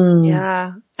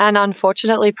 Yeah. And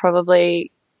unfortunately,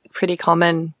 probably pretty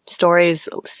common stories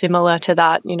similar to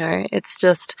that. It's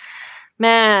just,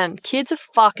 man, kids are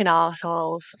fucking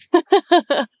assholes.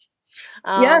 And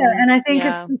I think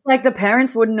it's just like the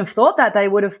parents wouldn't have thought that. They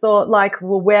would have thought like,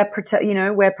 well, we're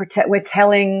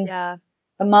telling the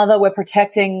mother, we're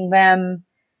protecting them.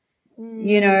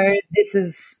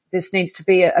 This needs to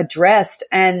be addressed,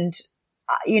 and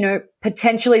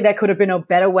potentially there could have been a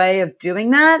better way of doing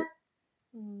that.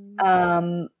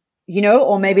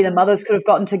 Or maybe the mothers could have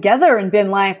gotten together and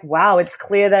been like, wow, it's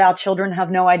clear that our children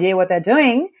have no idea what they're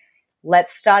doing.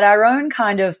 Let's start our own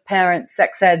kind of parent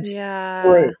sex ed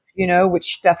group,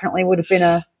 which definitely would have been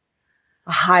a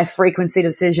high frequency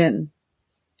decision.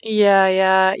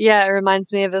 Yeah. It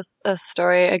reminds me of a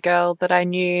story, a girl that I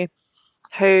knew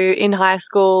who in high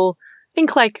school, I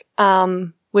think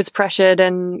was pressured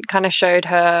and kind of showed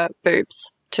her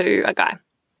boobs to a guy.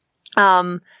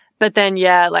 But then,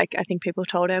 I think people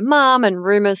told her mum and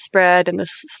rumors spread and the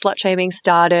slut shaming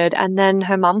started. And then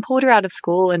her mum pulled her out of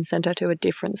school and sent her to a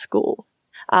different school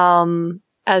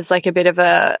as like a bit of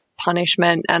a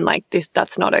punishment and like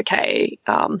that's not okay.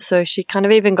 So she kind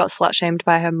of even got slut shamed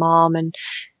by her mom and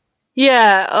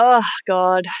oh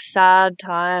God, sad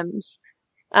times.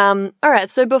 All right.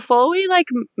 So before we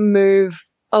move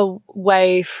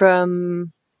away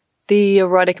from the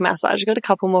erotic massage, I've got a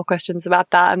couple more questions about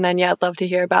that. And then, I'd love to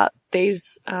hear about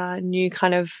these new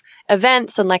kind of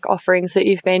events and offerings that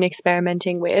you've been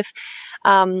experimenting with.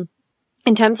 In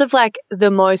terms of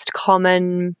the most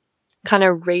common kind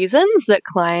of reasons that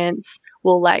clients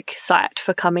will cite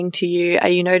for coming to you, are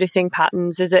you noticing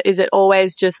patterns? Is it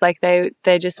always just they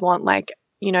just want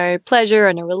pleasure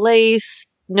and a release,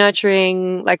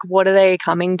 nurturing? What are they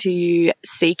coming to you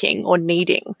seeking or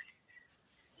needing?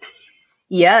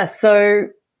 Yeah, so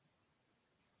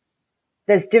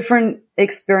there's different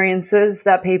experiences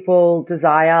that people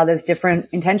desire. There's different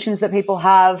intentions that people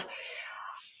have.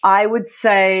 I would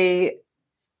say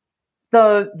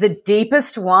the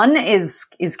deepest one is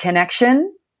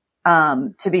connection,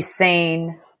 to be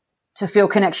seen, to feel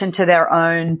connection to their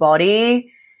own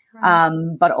body,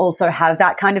 but also have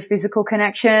that kind of physical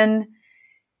connection.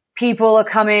 People are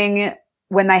coming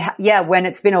when when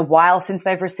it's been a while since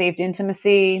they've received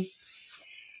intimacy.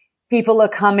 People are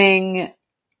coming,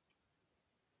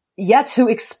 to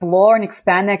explore and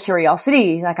expand their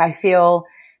curiosity. I feel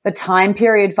the time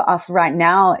period for us right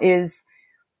now is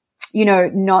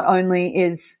not only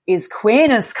is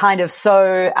queerness kind of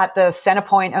so at the center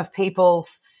point of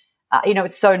people's,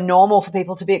 it's so normal for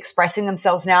people to be expressing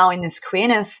themselves now in this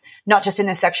queerness, not just in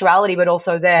their sexuality, but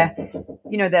also their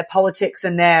politics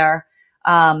and their,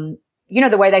 the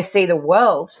way they see the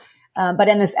world. But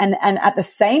in this, and at the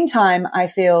same time, I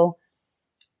feel,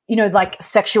 like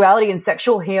sexuality and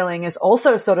sexual healing is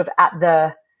also sort of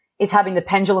is having the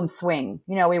pendulum swing.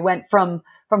 We went from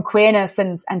queerness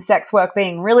and sex work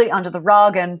being really under the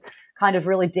rug and kind of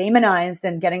really demonized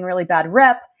and getting really bad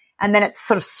rep. And then it's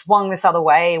sort of swung this other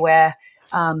way where,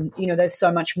 there's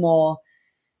so much more,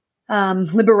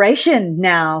 liberation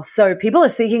now. So people are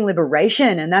seeking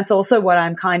liberation. And that's also what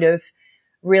I'm kind of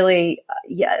really,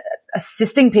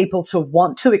 assisting people to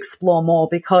want to explore more,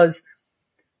 because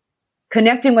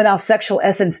connecting with our sexual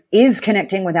essence is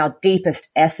connecting with our deepest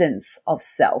essence of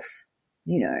self,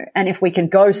 and if we can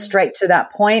go straight to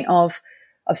that point of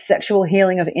sexual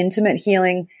healing, of intimate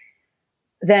healing,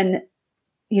 then,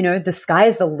 the sky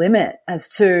is the limit as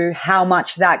to how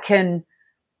much that can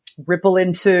ripple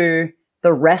into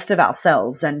the rest of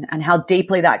ourselves and how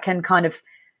deeply that can kind of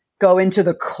go into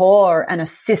the core and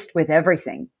assist with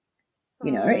everything.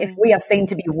 If we are seen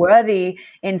to be worthy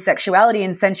in sexuality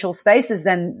and sensual spaces,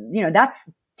 then, that's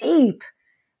deep.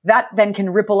 That then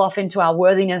can ripple off into our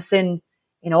worthiness in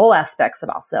all aspects of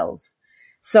ourselves.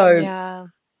 So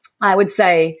I would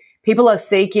say people are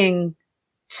seeking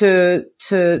to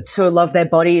love their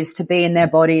bodies, to be in their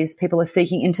bodies. People are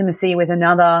seeking intimacy with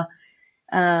another.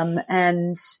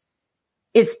 And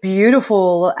it's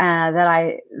beautiful,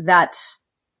 that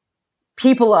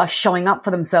people are showing up for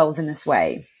themselves in this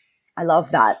way. I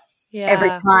love that. Yeah. Every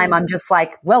time I'm just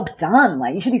like, well done.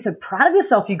 Like, you should be so proud of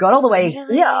yourself. You got all the way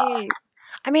here.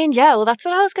 I mean, well, that's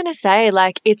what I was going to say.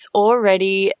 Like, it's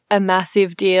already a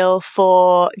massive deal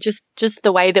for just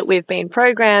the way that we've been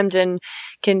programmed and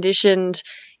conditioned,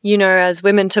 as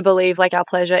women to believe like our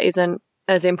pleasure isn't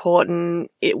as important.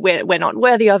 We're not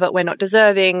worthy of it. We're not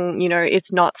deserving.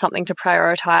 It's not something to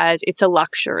prioritize. It's a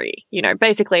luxury.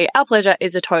 Basically our pleasure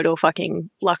is a total fucking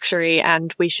luxury,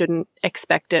 and we shouldn't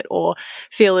expect it or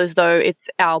feel as though it's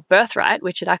our birthright,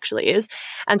 which it actually is.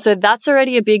 And so that's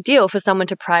already a big deal for someone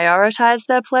to prioritize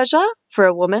their pleasure, for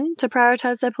a woman to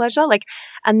prioritize their pleasure. Like,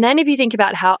 and then if you think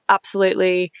about how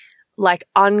absolutely like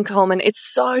uncommon, it's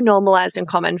so normalized and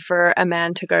common for a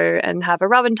man to go and have a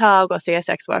rub and tug or see a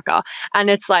sex worker, and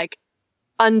it's like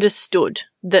understood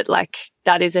that like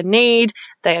that is a need,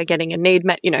 they are getting a need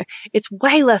met. It's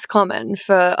way less common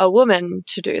for a woman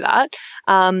to do that,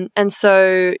 and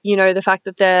so the fact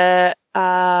that they're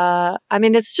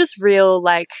it's just real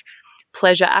like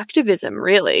pleasure activism,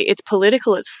 really. It's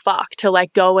political as fuck to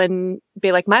like go and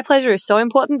be like, my pleasure is so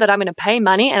important that I'm going to pay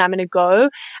money and I'm going to go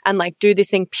and like do this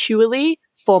thing purely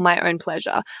for my own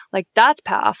pleasure. Like, that's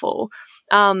powerful.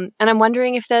 And I'm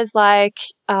wondering if there's like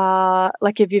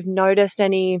if you've noticed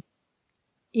any,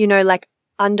 like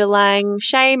underlying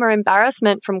shame or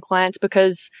embarrassment from clients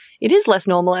because it is less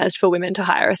normalized for women to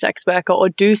hire a sex worker or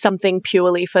do something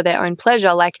purely for their own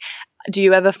pleasure. Like, do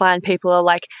you ever find people are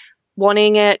like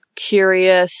wanting it,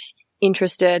 curious,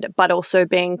 interested, but also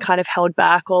being kind of held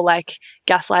back or like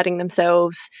gaslighting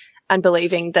themselves and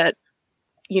believing that,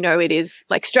 it is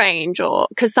like strange? Or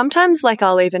because sometimes like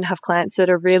I'll even have clients that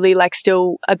are really like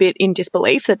still a bit in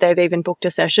disbelief that they've even booked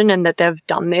a session and that they've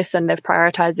done this and they've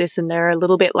prioritized this, and they're a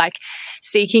little bit like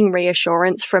seeking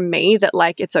reassurance from me that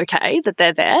like it's okay that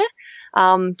they're there.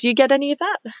 Do you get any of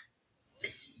that?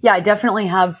 Yeah, I definitely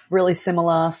have really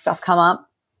similar stuff come up.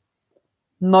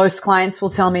 Most clients will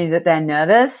tell me that they're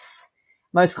nervous.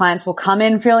 Most clients will come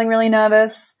in feeling really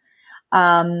nervous.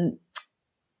 And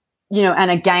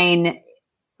again,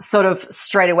 sort of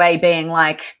straight away being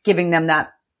like giving them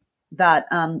that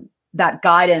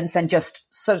guidance and just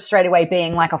sort of straight away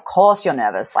being like, of course you're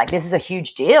nervous. Like, this is a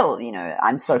huge deal.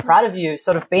 I'm so proud of you.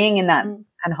 Sort of being in that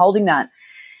and holding that,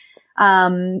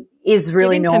 is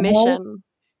really normal.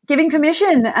 Giving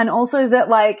permission. And also that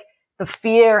like the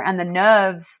fear and the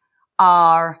nerves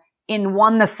are in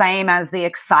one the same as the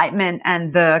excitement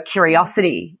and the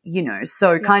curiosity,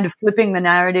 so kind of flipping the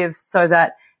narrative so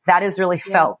that is really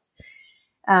felt.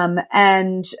 But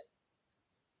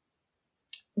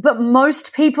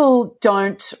most people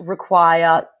don't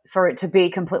require for it to be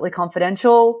completely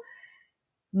confidential.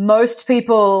 Most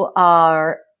people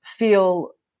feel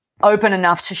open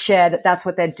enough to share that that's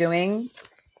what they're doing.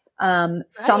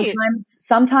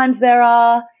 Sometimes there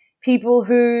are people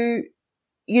who,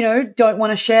 don't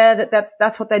want to share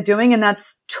that's what they're doing, and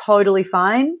that's totally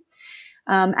fine.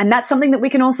 And that's something that we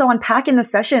can also unpack in the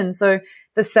session. So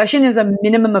the session is a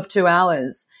minimum of 2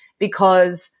 hours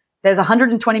because there's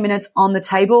 120 minutes on the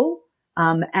table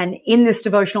And in this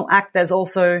devotional act, there's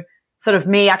also sort of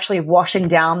me actually washing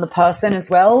down the person as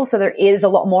well. So there is a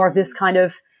lot more of this kind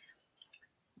of,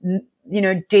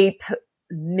 deep,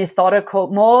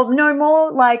 methodical,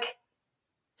 more like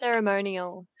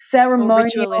ceremonial,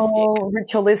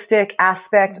 ritualistic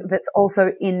aspect that's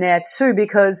also in there too,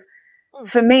 because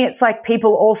for me, it's like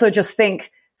people also just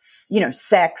think,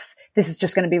 sex, this is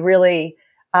just going to be really,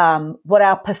 what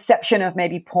our perception of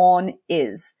maybe porn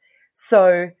is.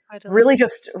 So really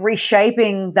just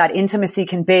reshaping that intimacy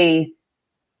can be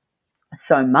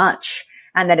so much,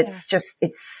 and that it's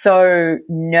so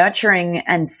nurturing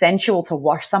and sensual to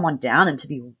wash someone down and to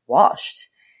be washed.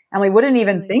 And we wouldn't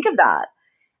even think of that.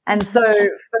 And so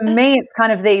for me, it's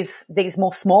kind of these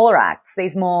more smaller acts,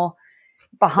 these more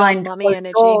behind closed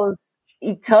doors.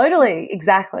 Totally.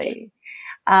 Exactly.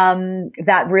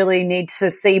 That really need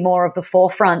to see more of the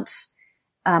forefront.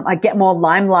 I get more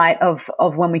limelight of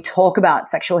when we talk about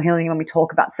sexual healing, when we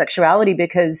talk about sexuality,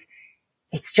 because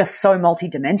it's just so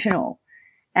multidimensional,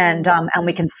 and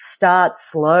we can start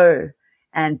slow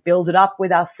and build it up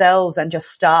with ourselves, and just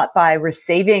start by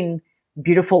receiving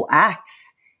beautiful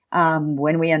acts,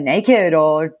 when we are naked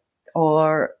or,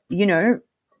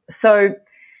 so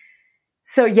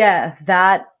yeah,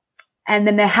 that, and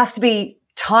then there has to be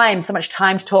so much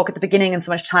time to talk at the beginning and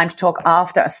so much time to talk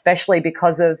after, especially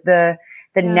because of the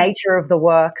nature of the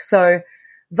work. So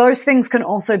those things can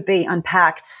also be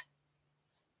unpacked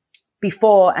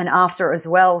before and after as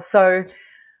well. So,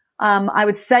 I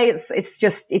would say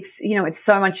it's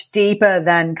so much deeper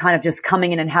than kind of just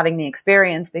coming in and having the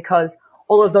experience, because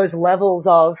all of those levels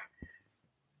of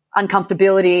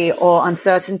uncomfortability or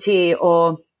uncertainty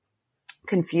or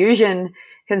confusion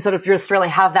can sort of just really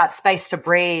have that space to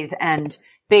breathe and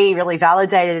be really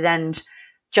validated and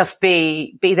just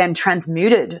be then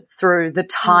transmuted through the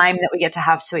time that we get to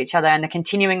have to each other and the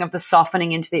continuing of the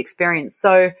softening into the experience.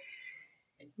 So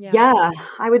yeah,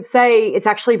 I would say it's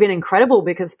actually been incredible,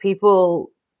 because people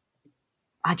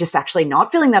are just actually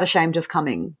not feeling that ashamed of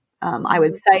coming. I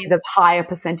would say the higher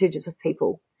percentages of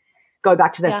people go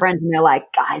back to their friends and they're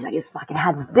like, guys, I just fucking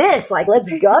had this. Like, let's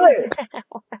go.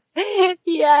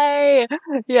 Yay.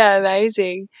 Yeah,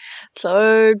 amazing.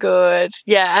 So good.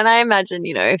 Yeah, and I imagine,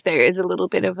 if there is a little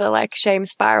bit of a like shame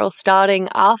spiral starting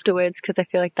afterwards, because I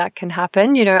feel like that can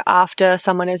happen, after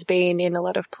someone has been in a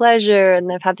lot of pleasure and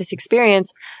they've had this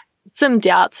experience, some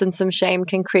doubts and some shame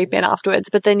can creep in afterwards,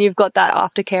 but then you've got that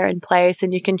aftercare in place,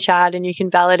 and you can chat and you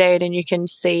can validate and you can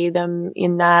see them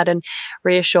in that and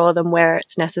reassure them where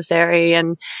it's necessary.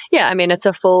 And yeah, I mean, it's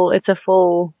a full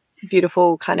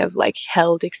beautiful kind of like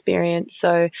held experience.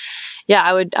 So yeah,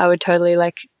 I would totally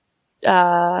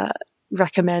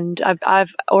recommend.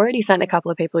 I've already sent a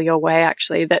couple of people your way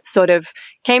actually that sort of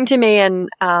came to me and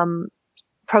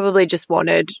probably just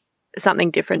wanted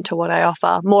something different to what I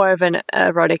offer, more of an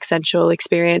erotic sensual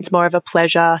experience, more of a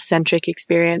pleasure centric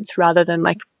experience rather than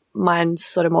like mine's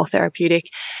sort of more therapeutic.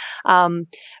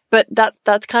 But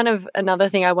that's kind of another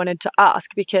thing I wanted to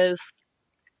ask, because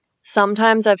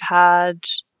sometimes I've had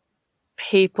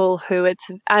people who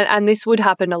and this would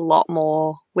happen a lot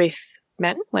more with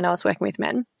men when I was working with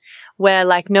men, where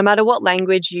like no matter what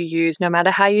language you use, no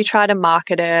matter how you try to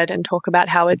market it and talk about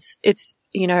how it's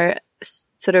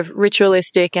sort of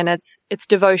ritualistic and it's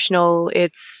devotional,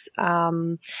 it's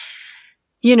not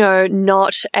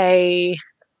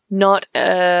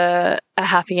a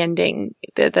happy ending.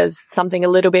 There's something a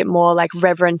little bit more like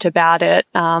reverent about it,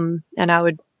 and I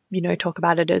would talk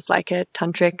about it as like a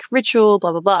tantric ritual,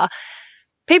 blah blah blah.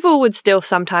 People would still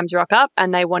sometimes rock up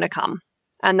and they want to come,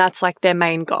 and that's like their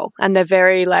main goal, and they're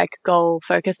very like goal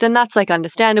focused, and that's like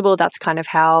understandable. That's kind of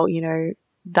how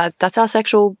that's our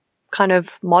sexual kind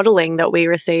of modeling that we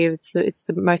receive. It's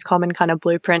the most common kind of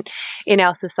blueprint in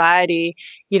our society.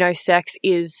 Sex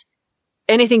is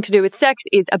anything to do with sex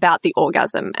is about the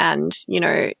orgasm, and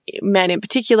men in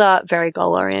particular very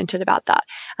goal oriented about that.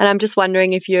 And I'm just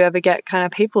wondering if you ever get kind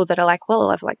of people that are like,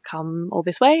 well, I've like come all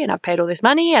this way and I've paid all this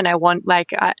money and I want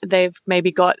they've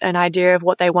maybe got an idea of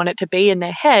what they want it to be in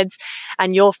their heads,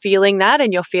 and you're feeling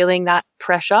that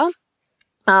pressure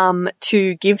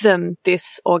to give them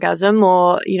this orgasm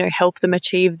or, help them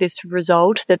achieve this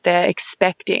result that they're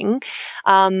expecting.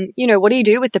 What do you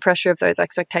do with the pressure of those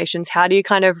expectations? How do you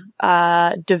kind of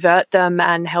divert them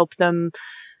and help them?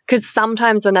 Because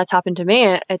sometimes when that's happened to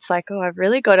me, it's like, oh, I've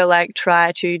really got to like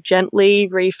try to gently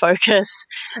refocus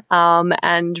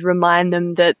and remind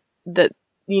them that the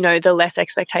less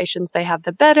expectations they have,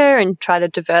 the better, and try to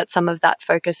divert some of that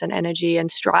focus and energy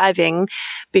and striving,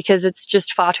 because it's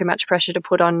just far too much pressure to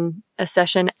put on a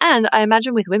session. And I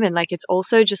imagine with women, like it's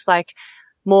also just like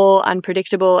more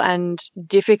unpredictable and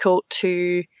difficult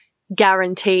to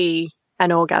guarantee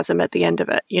an orgasm at the end of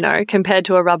it, compared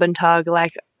to a rub and tug.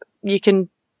 Like, you can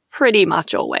pretty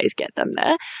much always get them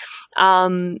there.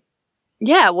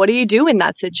 What do you do in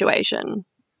that situation?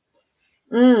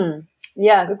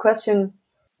 Yeah, good question.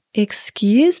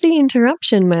 Excuse the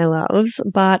interruption, my loves,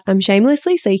 but I'm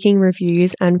shamelessly seeking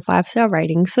reviews and 5-star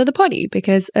ratings for the potty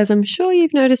because, as I'm sure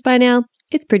you've noticed by now,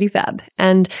 it's pretty fab.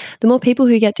 And the more people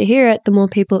who get to hear it, the more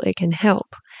people it can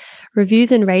help.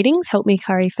 Reviews and ratings help me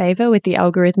curry favour with the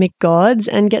algorithmic gods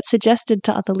and get suggested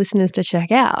to other listeners to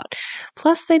check out.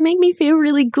 Plus, they make me feel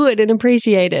really good and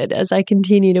appreciated as I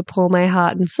continue to pour my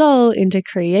heart and soul into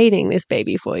creating this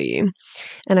baby for you.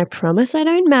 And I promise I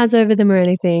don't mazz over them or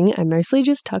anything. I mostly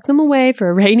just tuck them away for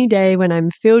a rainy day when I'm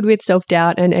filled with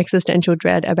self-doubt and existential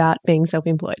dread about being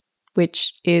self-employed,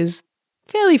 which is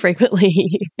fairly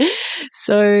frequently.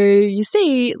 So you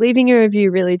see, leaving a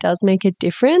review really does make a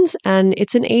difference, and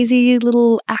it's an easy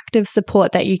little act of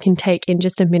support that you can take in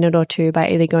just a minute or two by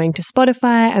either going to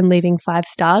Spotify and leaving 5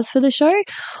 stars for the show,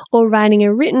 or writing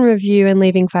a written review and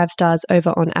leaving 5 stars over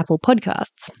on Apple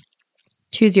Podcasts.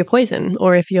 Choose your poison,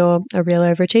 or if you're a real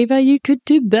overachiever, you could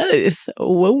do both.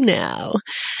 Whoa now.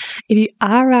 If you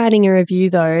are writing a review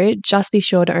though, just be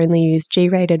sure to only use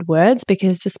G-rated words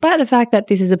because despite the fact that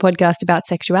this is a podcast about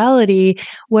sexuality,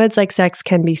 words like sex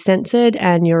can be censored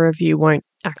and your review won't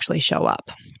actually show up.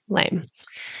 Lame.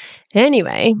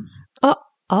 Anyway,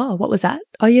 oh, what was that?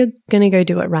 Oh, you're going to go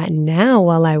do it right now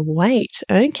while I wait.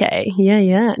 Okay.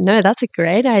 Yeah. No, that's a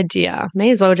great idea.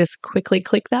 May as well just quickly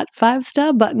click that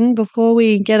 5-star button before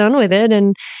we get on with it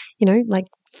and,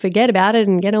 forget about it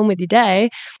and get on with your day.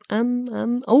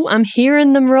 I'm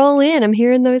hearing them roll in. I'm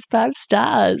hearing those 5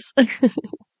 stars.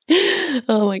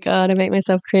 Oh my God, I make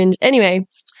myself cringe. Anyway,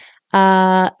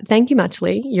 thank you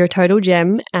muchly. You're a total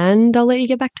gem, and I'll let you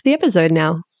get back to the episode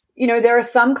now. There are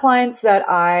some clients that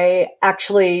I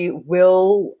actually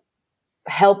will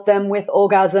help them with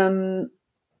orgasming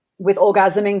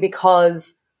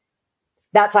because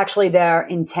that's actually their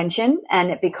intention,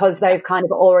 and because they've kind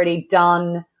of already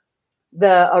done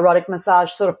the erotic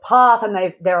massage sort of path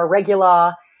and they're a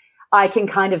regular, I can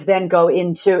kind of then go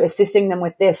into assisting them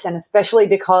with this. And especially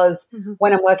because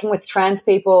when I'm working with trans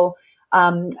people,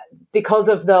 because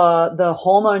of the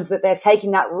hormones that they're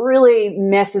taking, that really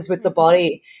messes with the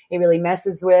body. It really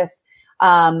messes with,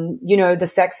 the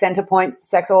sex center points, the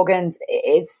sex organs.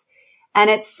 It's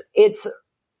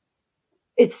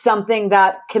something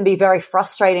that can be very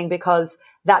frustrating because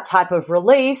that type of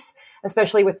release,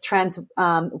 especially with trans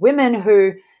women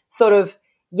who sort of,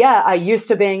 are used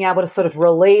to being able to sort of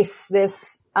release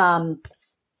this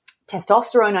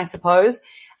testosterone, I suppose,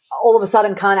 all of a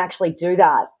sudden can't actually do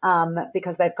that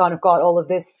because they've kind of got all of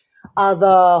this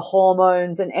other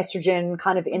hormones and estrogen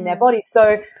kind of in their body.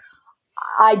 So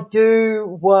I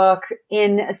do work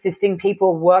in assisting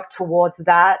people work towards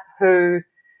that who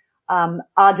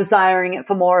are desiring it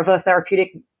for more of a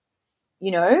therapeutic,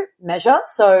 measure.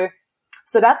 So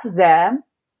that's there.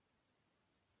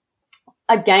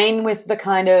 Again, with the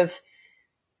kind of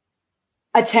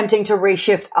attempting to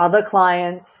reshift other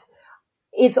clients,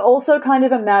 it's also kind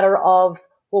of a matter of,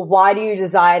 well, why do you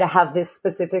desire to have this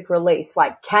specific release?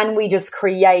 Like, can we just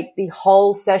create the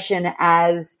whole session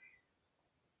as,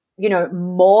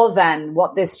 more than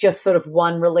what this just sort of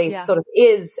one release sort of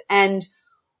is? And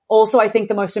also, I think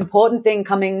the most important thing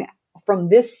coming from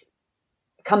this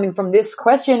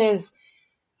question is,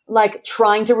 like,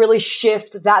 trying to really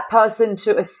shift that person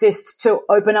to assist to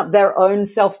open up their own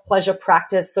self-pleasure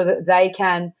practice so that they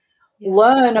can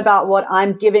learn about what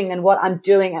I'm giving and what I'm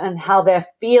doing and how they're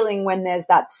feeling when there's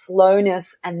that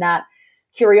slowness and that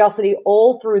curiosity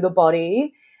all through the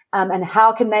body. And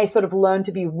how can they sort of learn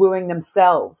to be wooing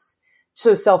themselves,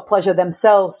 to self-pleasure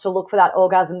themselves, to look for that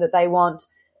orgasm that they want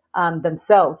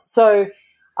themselves. So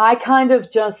I kind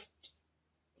of just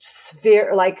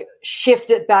shift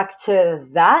it back to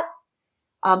that.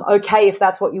 Okay, if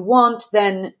that's what you want,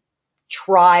 then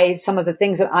try some of the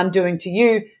things that I'm doing to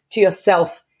you, to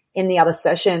yourself in the other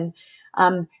session.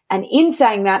 And in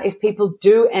saying that, if people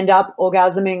do end up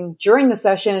orgasming during the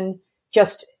session,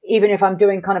 just even if I'm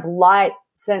doing kind of light,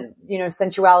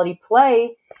 sensuality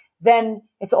play, then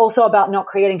it's also about not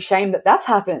creating shame that that's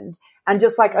happened and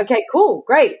just like, okay, cool,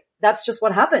 great. That's just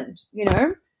what happened,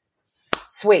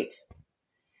 sweet.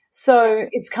 So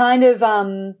it's kind of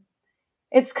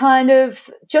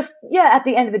just, at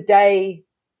the end of the day,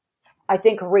 I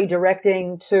think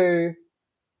redirecting to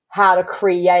how to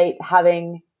create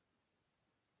having,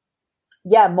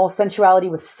 more sensuality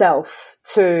with self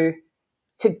to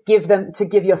give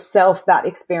yourself that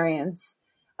experience.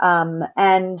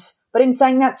 But in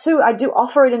saying that too, I do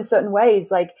offer it in certain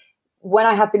ways. Like when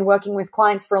I have been working with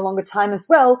clients for a longer time as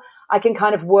well, I can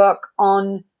kind of work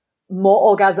on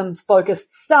more orgasms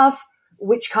focused stuff,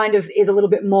 which kind of is a little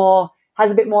bit more,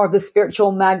 has a bit more of the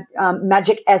spiritual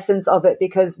magic essence of it,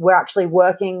 because we're actually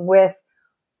working with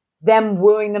them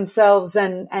wooing themselves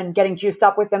and getting juiced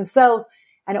up with themselves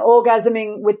and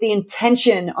orgasming with the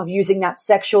intention of using that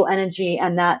sexual energy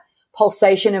and that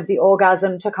pulsation of the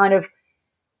orgasm to kind of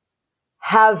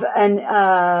have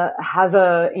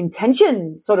a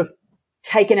intention sort of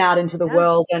taken out into the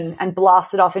world and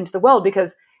blasted off into the world,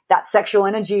 because that sexual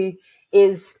energy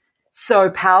is so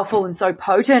powerful and so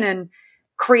potent and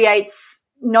creates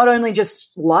not only just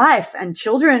life and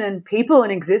children and people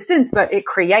in existence, but it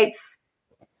creates,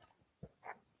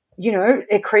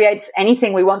 it creates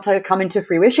anything we want to come into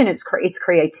fruition. It's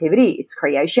creativity, it's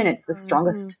creation, it's the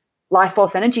strongest life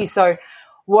force energy. So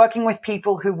working with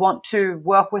people who want to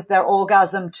work with their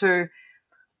orgasm to,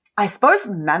 I suppose,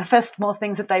 manifest more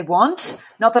things that they want.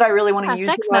 Not that I really want to use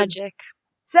sex magic.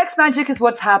 Sex magic is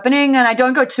what's happening, and I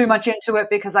don't go too much into it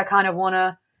because I kind of want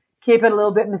to keep it a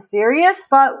little bit mysterious.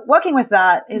 But working with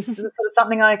that is sort of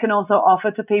something I can also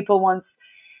offer to people once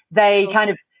they kind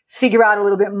of figure out a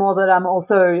little bit more that I'm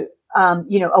also,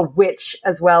 a witch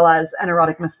as well as an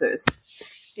erotic masseuse.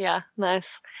 Yeah,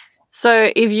 nice.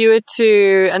 So if you were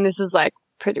to, and this is like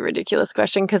pretty ridiculous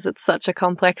question because it's such a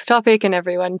complex topic and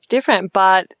everyone's different,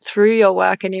 but through your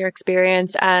work and your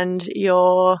experience and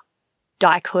your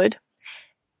dykehood,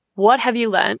 what have you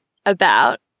learned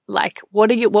about, like, what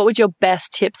would your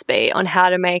best tips be on how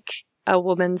to make a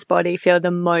woman's body feel the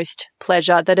most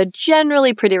pleasure that are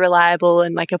generally pretty reliable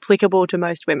and like applicable to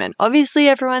most women? Obviously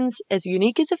everyone's as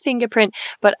unique as a fingerprint,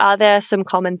 but are there some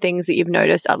common things that you've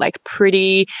noticed are like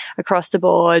pretty across the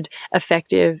board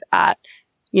effective at,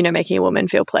 making a woman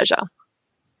feel pleasure?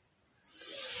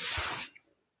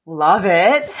 Love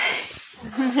it.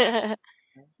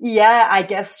 Yeah, I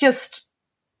guess just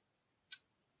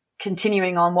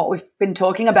continuing on what we've been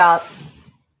talking about,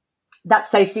 that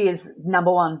safety is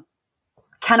number one.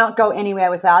 Cannot go anywhere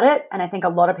without it. And I think a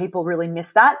lot of people really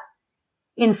miss that.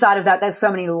 Inside of that, there's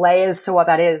so many layers to what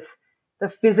that is. The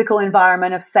physical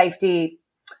environment of safety,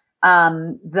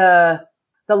 the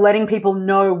letting people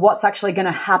know what's actually going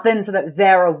to happen so that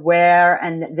they're aware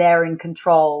and they're in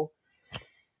control.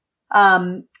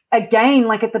 Again,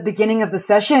 like at the beginning of the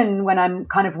session, when I'm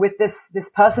kind of with this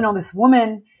person or this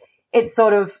woman, it's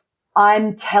sort of,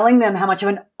 I'm telling them how much of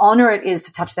an honor it is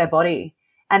to touch their body,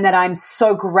 and that I'm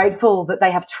so grateful that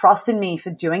they have trust in me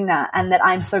for doing that, and that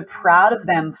I'm so proud of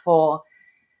them for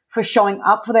showing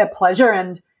up for their pleasure,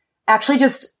 and actually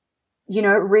just,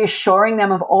 reassuring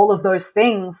them of all of those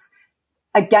things,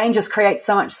 again, just creates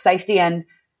so much safety. And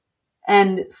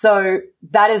so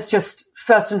that is just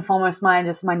first and foremost my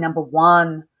number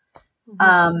one.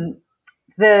 Again,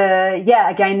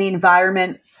 the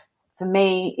environment for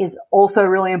me is also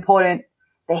really important.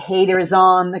 The heater is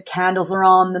on, the candles are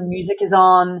on, the music is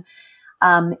on.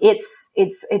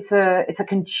 It's a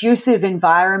conducive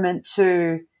environment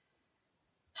to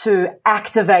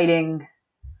activating,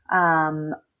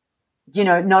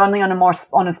 not only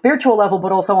on a spiritual level,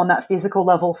 but also on that physical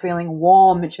level, feeling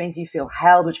warm, which means you feel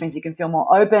held, which means you can feel more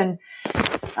open.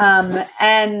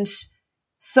 And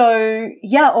so,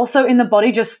 also in the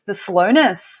body, just the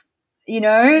slowness,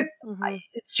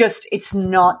 it's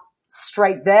not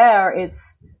straight there.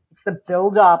 It's the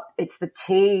build up, it's the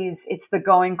tease, it's the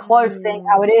going close, seeing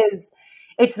how it is.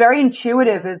 It's very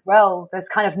intuitive as well. There's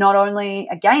kind of not only,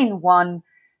 again, one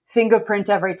fingerprint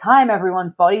every time.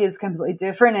 Everyone's body is completely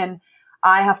different, and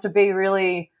I have to be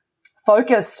really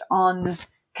focused on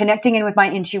connecting in with my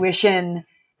intuition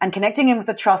and connecting in with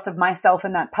the trust of myself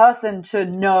and that person to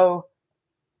know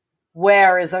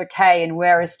where is okay and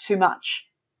where is too much.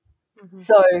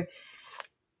 So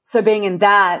being in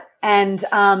that, and,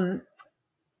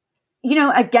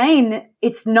 again,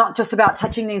 it's not just about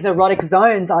touching these erotic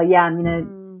zones. Oh yeah, I'm going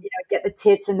to, get the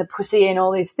tits and the pussy and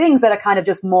all these things that are kind of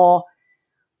just more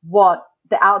what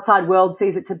the outside world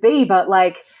sees it to be. But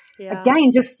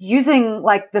again, just using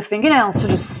like the fingernails to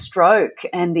just stroke,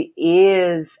 and the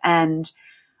ears, and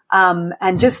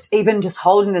just even just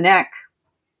holding the neck,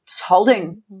 just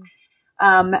holding,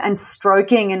 and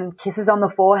stroking, and kisses on the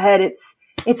forehead.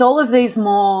 It's all of these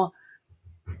more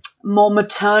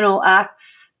maternal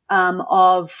acts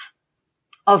of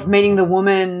meeting the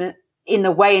woman in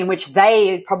the way in which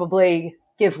they probably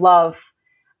give love,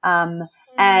 and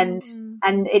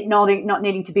it not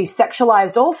needing to be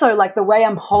sexualized. Also, like the way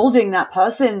I'm holding that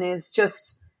person is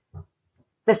just,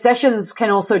 the sessions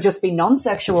can also just be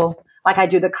non-sexual. Like I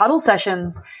do the cuddle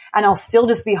sessions, and I'll still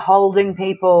just be holding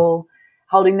people,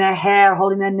 holding their hair,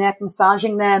 holding their neck,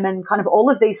 massaging them, and kind of all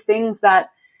of these things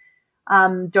that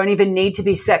don't even need to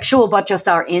be sexual, but just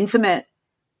are intimate.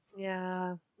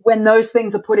 Yeah. When those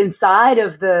things are put inside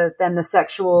of the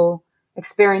sexual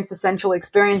experience, the sensual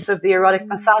experience of the erotic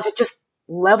massage, it just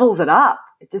levels it up.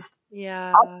 It just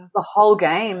ups the whole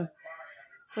game.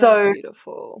 So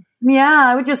beautiful. Yeah,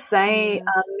 I would just say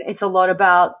it's a lot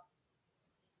about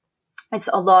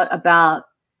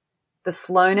the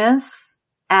slowness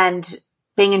and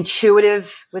being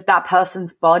intuitive with that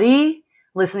person's body,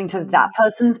 listening to that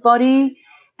person's body,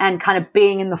 and kind of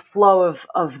being in the flow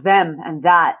of them and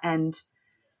that. And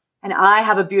I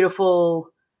have the beautiful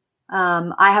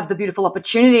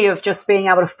opportunity of just being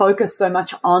able to focus so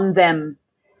much on them,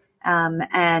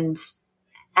 and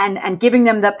giving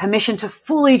them that permission to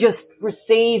fully just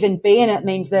receive and be in it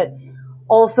means that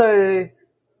also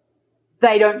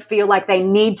they don't feel like they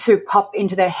need to pop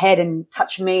into their head and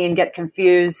touch me and get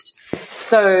confused.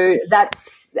 So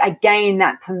that's, again,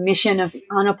 that permission of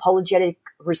unapologetic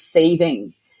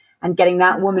receiving and getting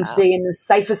that woman to be in the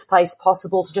safest place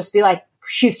possible, to just be like,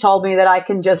 she's told me that I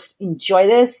can just enjoy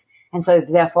this, and so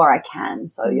therefore I can.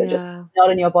 So you're just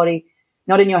not in your body,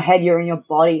 not in your head, you're in your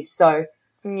body. So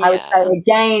I would say,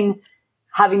 again,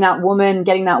 having that woman,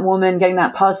 getting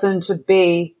that person to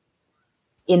be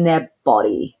in their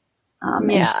body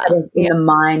instead of in the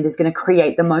mind is going to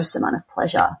create the most amount of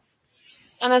pleasure.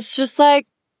 And it's just like,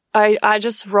 I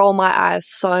just roll my eyes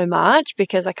so much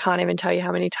because I can't even tell you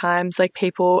how many times like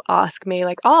people ask me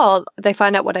like, oh, they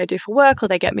find out what I do for work or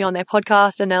they get me on their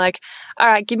podcast and they're like, all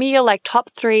right, give me your like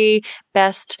top 3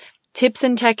 best tips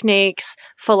and techniques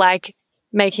for like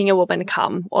making a woman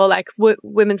come, or like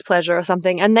women's pleasure or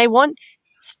something. And they want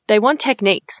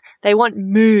techniques. They want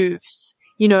moves,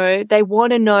 you know, they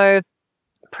want to know,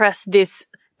 press this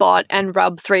spot and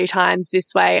rub 3 times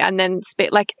this way and then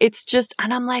spit. Like, it's just,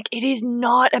 and I'm like, it is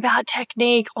not about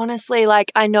technique, honestly.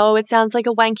 Like, I know it sounds like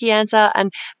a wanky answer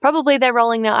and probably they're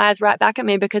rolling their eyes right back at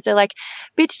me because they're like,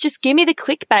 bitch, just give me the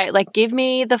clickbait. Like, give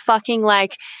me the fucking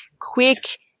like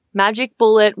quick magic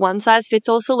bullet, one size fits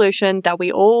all solution that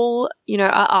we all, you know,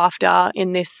 are after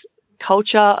in this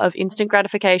culture of instant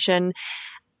gratification.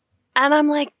 And I'm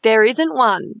like, there isn't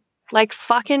one. Like,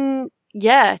 fucking,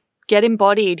 get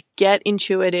embodied, get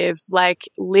intuitive, like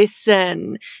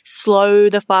listen, slow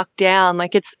the fuck down.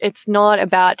 Like, it's not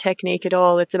about technique at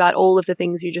all. It's about all of the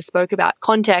things you just spoke about: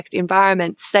 context,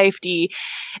 environment, safety,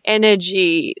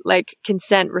 energy, like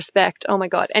consent, respect. Oh my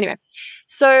God. Anyway,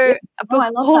 so I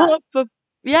love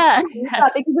that.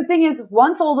 Because the thing is,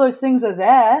 once all those things are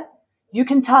there, you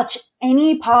can touch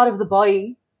any part of the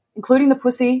body, including the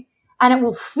pussy, and it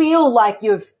will feel like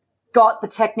you've got the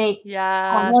technique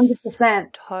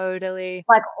 100%. Totally.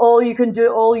 Like all you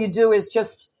do is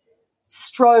just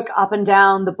stroke up and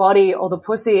down the body or the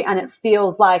pussy and it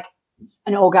feels like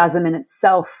an orgasm in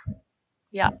itself.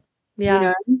 Yeah. You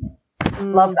know?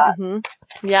 Love that.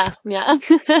 Mm-hmm. Yeah.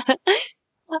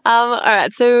 All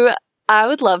right. So I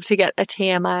would love to get a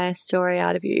TMI story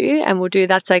out of you and we'll do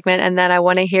that segment. And then I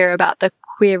want to hear about the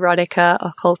Queerotica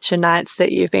or culture nights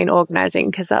that you've been organizing,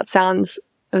 because that sounds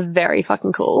very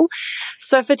fucking cool.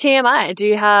 So for TMI, do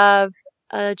you have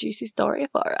a juicy story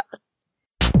for us?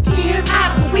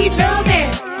 TMI, we love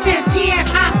it.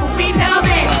 TMI, we love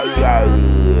it.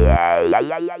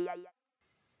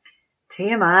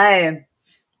 TMI.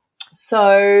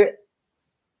 So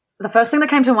the first thing that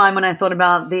came to mind when I thought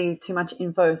about the too much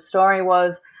info story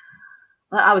was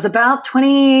I was about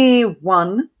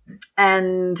 21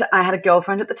 and I had a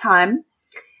girlfriend at the time,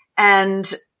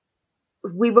 and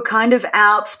we were kind of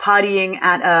out partying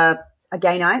at a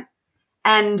gay night,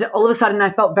 and all of a sudden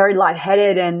I felt very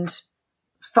lightheaded and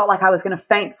felt like I was going to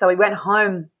faint. So we went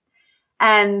home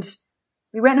and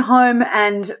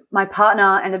my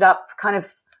partner ended up kind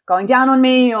of going down on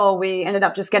me, or we ended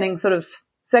up just getting sort of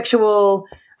sexual,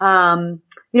 to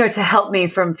help me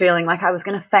from feeling like I was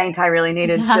going to faint. I really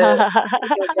needed to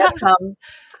get some.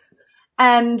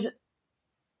 And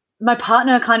my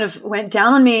partner kind of went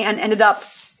down on me and ended up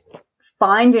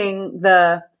finding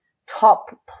the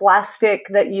top plastic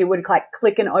that you would like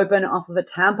click and open off of a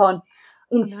tampon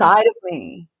inside of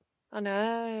me. Oh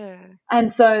no.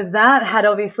 And so that had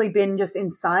obviously been just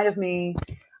inside of me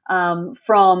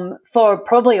for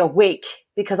probably a week,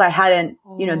 because I hadn't,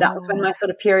 that was when my sort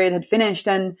of period had finished.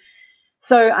 And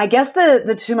so I guess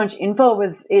the too much info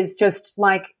is just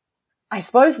like, I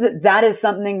suppose that is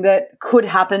something that could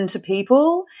happen to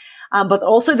people, but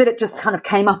also that it just kind of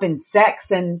came up in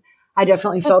sex, and I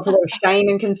definitely felt a lot of shame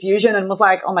and confusion and was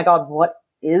like, oh my God, what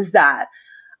is that?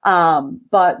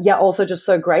 But yeah, also just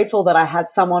so grateful that I had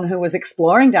someone who was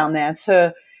exploring down there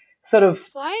to sort of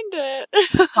find it.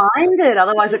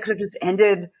 Otherwise it could have just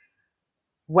ended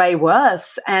way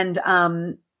worse.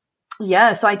 And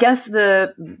Yeah, so I guess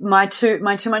my too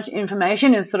much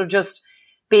information is sort of just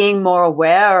being more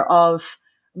aware of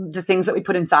the things that we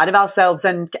put inside of ourselves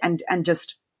and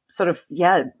just sort of,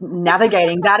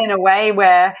 navigating that in a way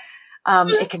where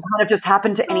it can kind of just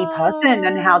happen to any person,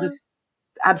 and how just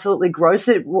absolutely gross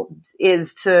it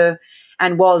is to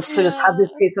just have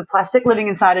this piece of plastic living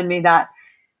inside of me that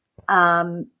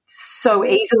so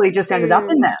easily just ended up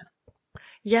in there.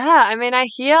 Yeah, I mean, I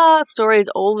hear stories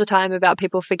all the time about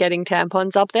people forgetting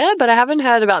tampons up there, but I haven't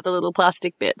heard about the little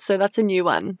plastic bit. So that's a new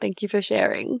one. Thank you for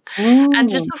sharing. And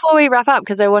just before we wrap up,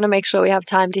 because I want to make sure we have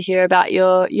time to hear about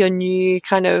your new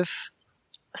kind of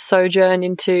sojourn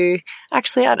into,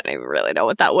 actually, I don't even really know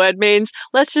what that word means.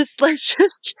 Let's just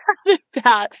chat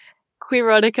about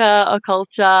Queerotica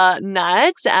Occulta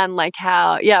nights and like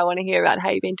how, I want to hear about how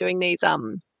you've been doing these,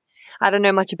 I don't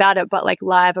know much about it, but like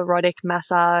live erotic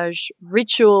massage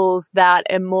rituals that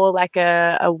are more like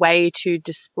a way to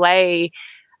display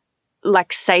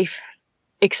like safe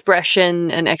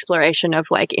expression and exploration of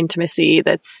like intimacy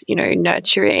that's,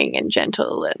 nurturing and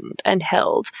gentle and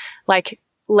held. Like,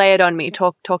 lay it on me.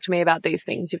 Talk to me about these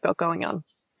things you've got going on.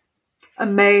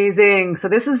 Amazing. So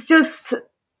this is just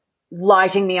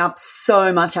lighting me up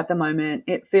so much at the moment.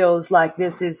 It feels like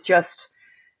this is just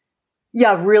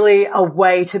really a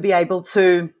way to be able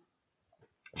to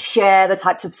share the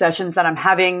types of sessions that I'm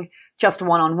having just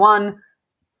one-on-one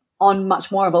on much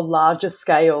more of a larger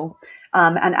scale.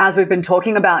 And as we've been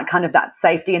talking about kind of that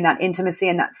safety and that intimacy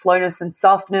and that slowness and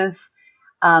softness,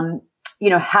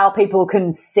 how people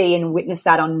can see and witness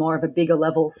that on more of a bigger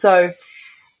level. So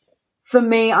for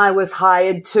me,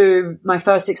 my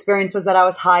first experience was that I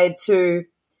was hired to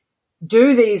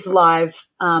do these live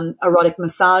erotic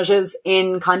massages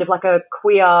in kind of like a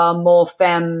queer, more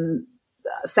femme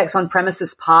sex on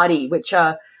premises party, which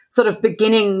are sort of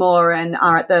beginning more and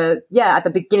are at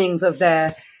the beginnings of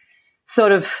their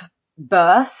sort of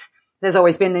birth. There's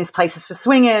always been these places for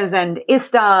swingers and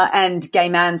ISTA and gay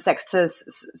man sex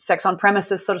on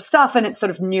premises sort of stuff, and it's sort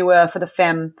of newer for the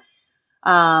femme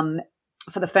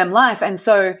life. And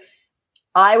so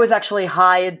I was actually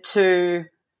hired to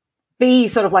be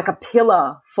sort of like a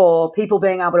pillar for people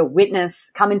being able to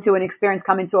come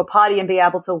into a party and be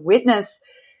able to witness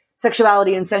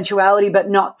sexuality and sensuality, but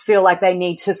not feel like they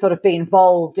need to sort of be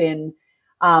involved in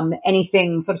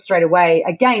anything sort of straight away.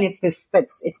 Again, it's this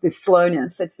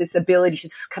slowness. It's this ability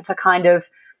to kind of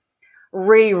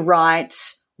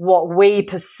rewrite what we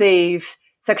perceive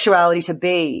sexuality to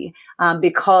be.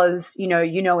 Because,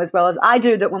 as well as I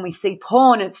do that when we see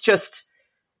porn, it's just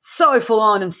so full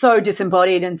on and so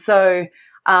disembodied and so,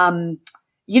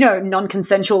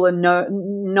 non-consensual and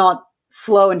not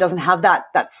slow and doesn't have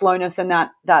that slowness and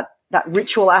that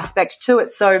ritual aspect to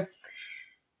it. So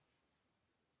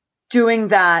doing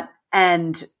that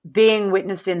and being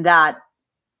witnessed in that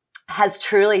has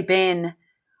truly been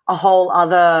a whole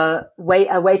other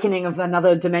awakening of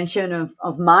another dimension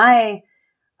of my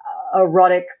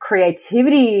erotic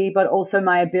creativity, but also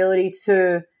my ability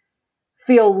to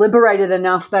feel liberated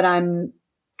enough that I'm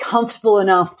comfortable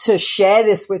enough to share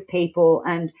this with people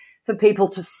and for people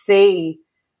to see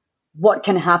what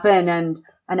can happen. And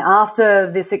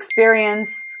after this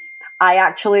experience,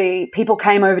 people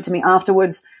came over to me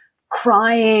afterwards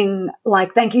crying,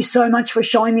 like, thank you so much for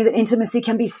showing me that intimacy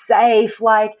can be safe.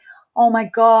 Like, oh my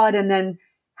God. And then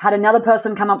had another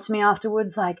person come up to me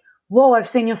afterwards, like, whoa, I've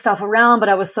seen your stuff around, but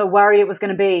I was so worried it was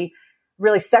going to be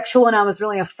really sexual and I was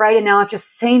really afraid. And now I've just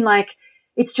seen like,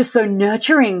 it's just so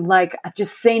nurturing. Like I've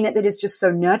just seen that it is just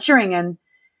so nurturing. And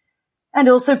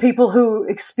also people who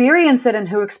experience it and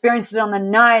who experienced it on the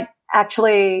night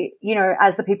actually,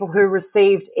 as the people who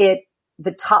received it,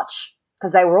 the touch,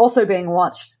 because they were also being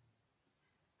watched,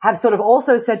 have sort of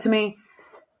also said to me,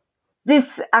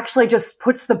 this actually just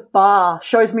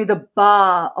shows me the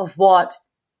bar of what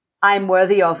I'm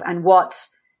worthy of and what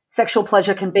sexual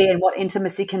pleasure can be and what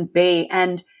intimacy can be.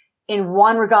 And in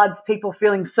one regards, people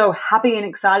feeling so happy and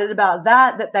excited about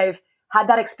that they've had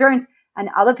that experience, and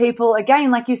other people,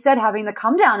 again, like you said, having the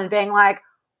come down and being like,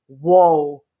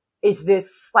 whoa, is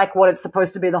this like what it's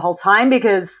supposed to be the whole time?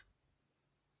 Because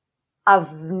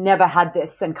I've never had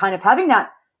this, and kind of having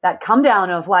that come down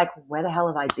of like, where the hell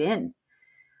have I been?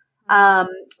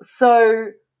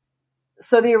 So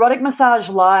the erotic massage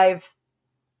live,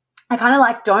 I kind of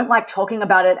don't like talking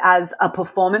about it as a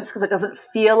performance because it doesn't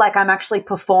feel like I'm actually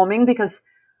performing, because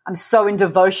I'm so in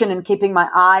devotion and keeping my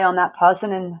eye on that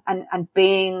person and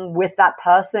being with that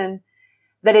person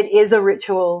that it is a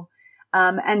ritual.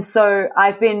 And so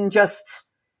I've been just,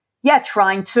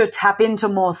 trying to tap into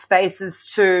more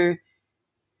spaces to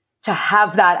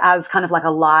have that as kind of like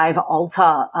a live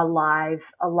altar, a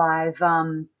live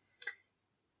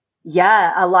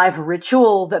a live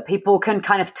ritual that people can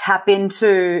kind of tap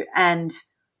into and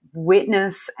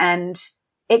witness, and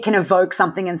it can evoke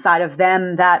something inside of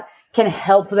them that can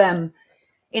help them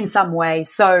in some way.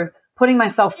 So putting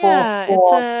myself forth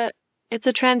for it's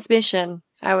a transmission,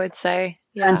 I would say.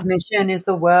 Yeah. Transmission is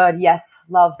the word. Yes,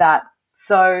 love that.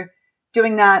 So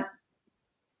doing that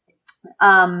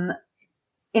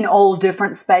in all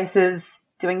different spaces,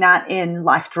 doing that in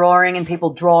life drawing and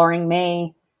people drawing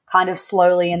me kind of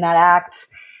slowly in that act.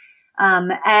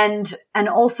 And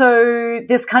also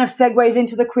this kind of segues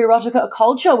into the Queerotica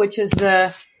culture, which is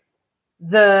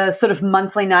the sort of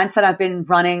monthly nights that I've been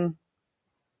running,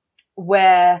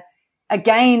 where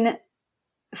again,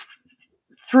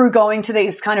 through going to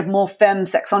these kind of more femme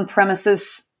sex on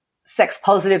premises, sex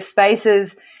positive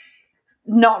spaces,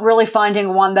 not really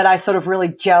finding one that I sort of really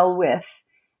gel with.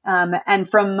 And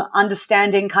from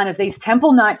understanding kind of these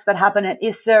temple nights that happen at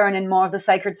ISA and in more of the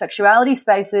sacred sexuality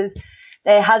spaces,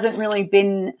 there hasn't really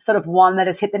been sort of one that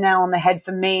has hit the nail on the head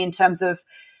for me in terms of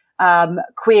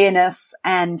queerness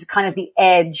and kind of the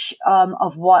edge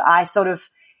of what I sort of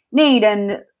need.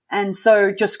 And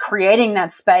so just creating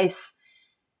that space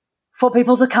for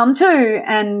people to come to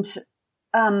and,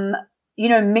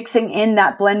 mixing in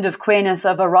that blend of queerness,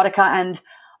 of erotica and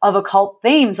of occult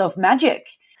themes, of magic.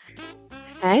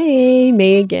 Hey,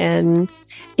 me again.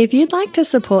 If you'd like to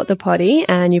support the potty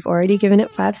and you've already given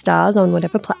it 5 stars on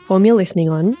whatever platform you're listening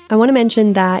on, I want to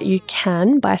mention that you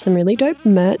can buy some really dope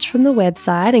merch from the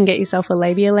website and get yourself a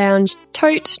Labia Lounge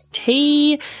tote,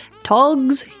 tee,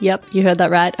 togs. Yep, you heard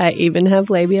that right. I even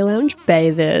have Labia Lounge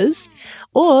bathers.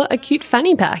 Or a cute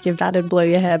fanny pack if that'd blow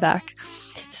your hair back.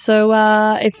 So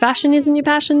if fashion isn't your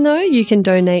passion, though, you can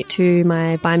donate to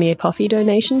my Buy Me a Coffee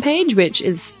donation page, which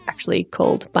is actually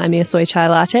called Buy Me a Soy Chai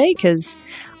Latte, because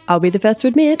I'll be the first to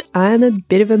admit I'm a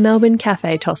bit of a Melbourne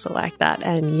cafe tosser like that.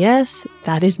 And yes,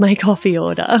 that is my coffee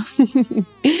order.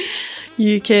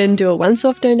 You can do a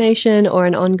once-off donation or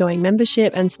an ongoing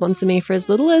membership and sponsor me for as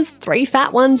little as 3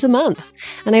 fat ones a month.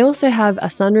 And I also have a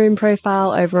Sunroom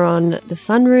profile over on the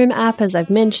Sunroom app, as I've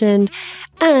mentioned.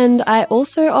 And I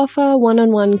also offer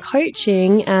one-on-one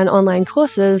coaching and online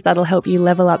courses that'll help you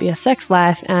level up your sex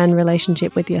life and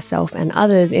relationship with yourself and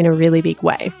others in a really big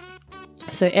way.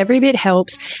 So every bit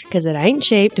helps, because it ain't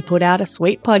cheap to put out a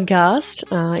sweet podcast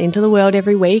into the world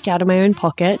every week out of my own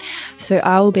pocket. So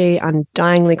I will be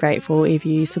undyingly grateful if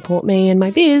you support me and my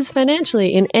biz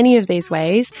financially in any of these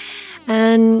ways.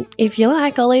 And if you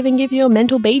like, I'll even give you a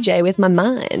mental BJ with my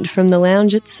mind from the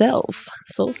lounge itself.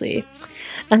 Saucy.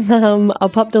 I'll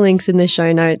pop the links in the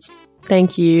show notes.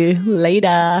 Thank you.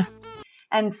 Later.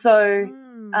 And so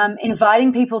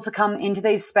inviting people to come into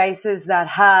these spaces that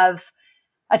have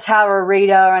a tarot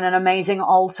reader and an amazing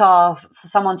altar for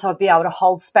someone to be able to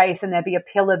hold space and there be a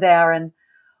pillar there, and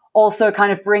also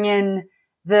kind of bring in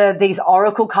these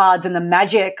oracle cards and the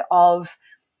magic of,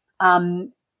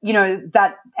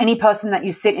 that any person that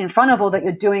you sit in front of or that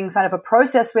you're doing sort of a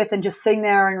process with and just sitting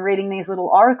there and reading these little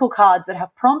oracle cards that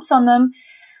have prompts on them,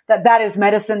 that is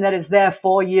medicine that is there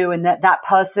for you, and that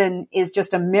person is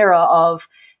just a mirror of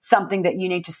something that you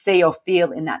need to see or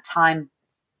feel in that time.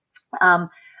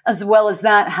 As well as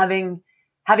that, having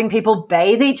people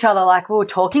bathe each other, like we were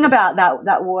talking about,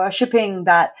 that worshipping,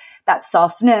 that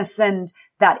softness and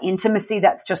that intimacy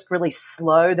that's just really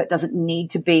slow, that doesn't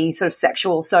need to be sort of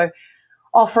sexual. So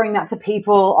offering that to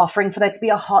people, offering for there to be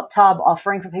a hot tub,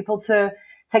 offering for people to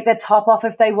take their top off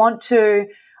if they want to,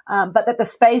 but that the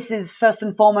space is first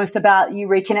and foremost about you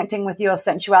reconnecting with your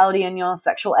sensuality and your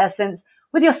sexual essence,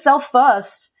 with yourself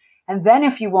first. And then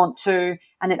if you want to,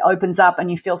 and it opens up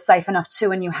and you feel safe enough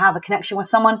to, and you have a connection with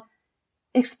someone,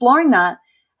 exploring that.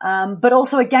 But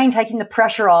also, again, taking the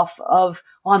pressure off of,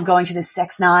 I'm going to this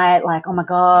sex night. Like, oh my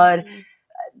God.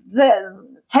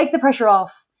 Take the pressure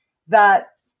off that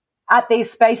at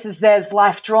these spaces, there's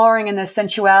life drawing and there's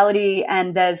sensuality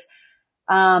and there's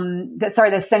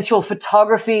sensual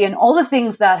photography and all the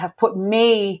things that have put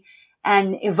me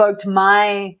and evoked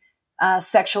my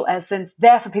sexual essence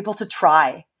there for people to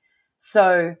try.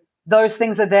 So those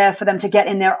things are there for them to get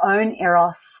in their own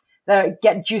eros, that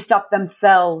get juiced up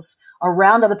themselves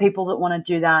around other people that want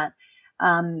to do that,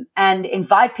 and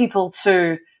invite people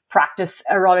to practice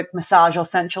erotic massage or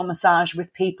sensual massage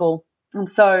with people. And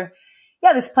so,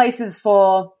 this place is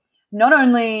for not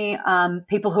only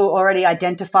people who already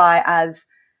identify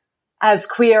as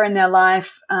queer in their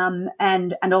life,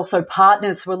 and also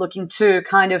partners who are looking to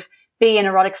kind of be in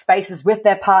erotic spaces with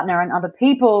their partner and other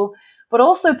people, but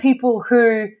also people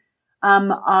who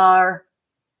are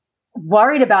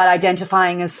worried about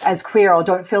identifying as queer or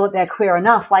don't feel that they're queer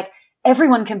enough. Like,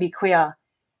 everyone can be queer.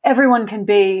 Everyone can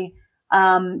be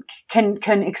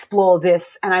can explore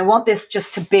this. And I want this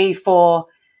just to be for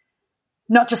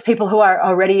not just people who are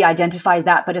already identified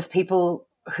that, but as people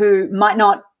who might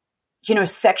not,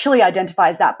 sexually identify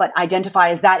as that, but identify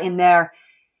as that in their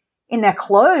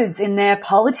clothes, in their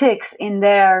politics, in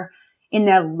their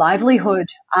livelihood,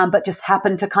 but just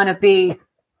happen to kind of be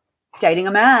dating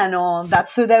a man, or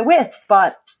that's who they're with.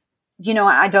 But,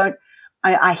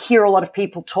 I hear a lot of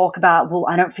people talk about, well,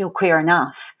 I don't feel queer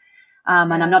enough.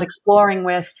 And I'm not exploring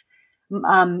with,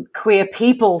 queer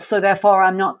people. So therefore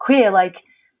I'm not queer. Like,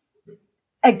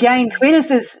 again,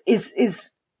 queerness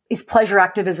is pleasure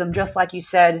activism, just like you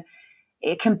said.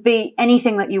 It can be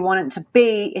anything that you want it to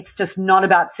be. It's just not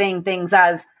about seeing things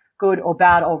as good or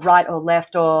bad or right or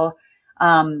left or,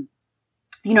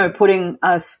 putting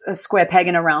a square peg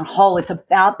in a round hole. It's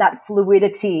about that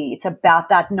fluidity. It's about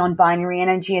that non-binary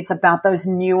energy. It's about those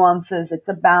nuances. It's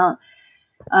about,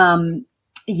 that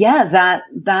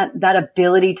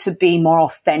ability to be more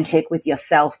authentic with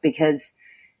yourself, because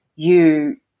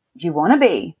you want to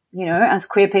be, as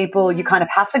queer people, you kind of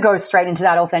have to go straight into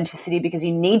that authenticity because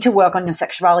you need to work on your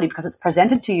sexuality because it's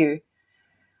presented to you.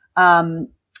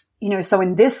 So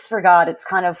in this regard, it's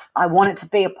kind of, I want it to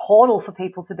be a portal for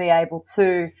people to be able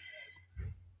to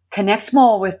connect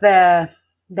more with the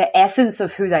essence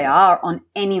of who they are on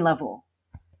any level.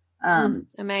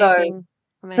 Amazing.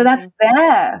 So that's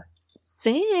there.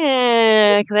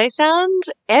 Sick. They sound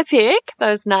epic,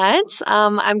 those nights.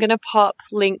 I'm going to pop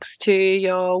links to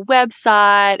your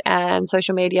website and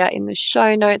social media in the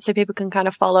show notes so people can kind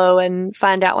of follow and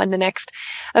find out when the next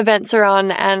events are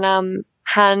on. And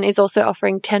Han is also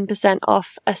offering 10%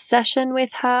 off a session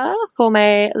with her for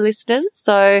my listeners.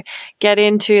 So get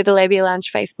into the Labia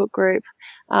Lounge Facebook group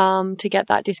to get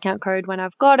that discount code when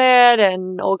I've got it,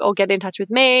 and or get in touch with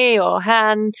me or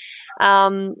Han.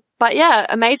 But yeah,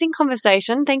 amazing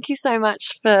conversation. Thank you so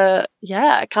much for,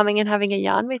 coming and having a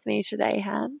yarn with me today,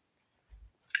 Han.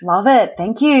 Love it.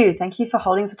 Thank you. Thank you for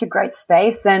holding such a great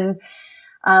space. And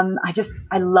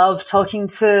I love talking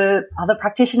to other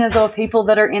practitioners or people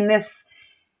that are in this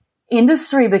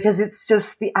industry, because it's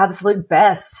just the absolute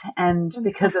best. And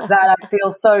because of that, I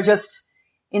feel so just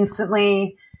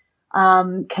instantly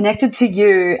connected to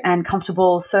you and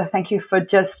comfortable. So thank you for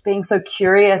just being so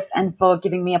curious and for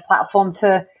giving me a platform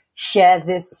to share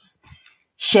this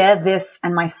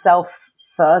and myself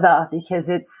further, because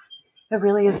it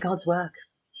really is God's work.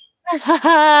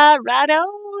 Right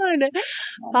on.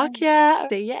 Fuck yeah.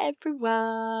 See ya,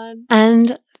 everyone.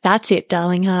 And that's it,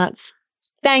 darling hearts.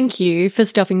 Thank you for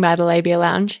stopping by the Labia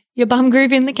Lounge. Your bum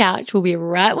groove in the couch will be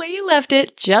right where you left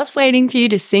it, just waiting for you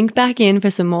to sink back in for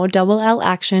some more double L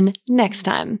action next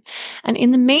time. And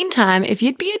in the meantime, if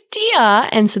you'd be a dear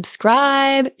and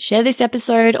subscribe, share this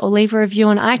episode, or leave a review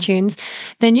on iTunes,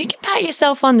 then you can pat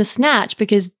yourself on the snatch,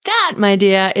 because that, my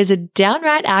dear, is a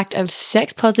downright act of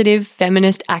sex-positive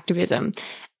feminist activism.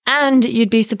 And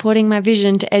you'd be supporting my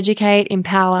vision to educate,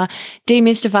 empower,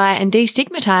 demystify, and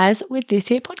destigmatize with this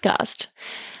here podcast.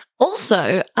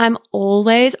 Also, I'm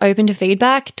always open to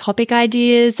feedback, topic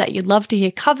ideas that you'd love to hear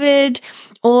covered,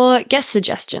 or guest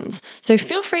suggestions. So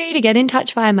feel free to get in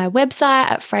touch via my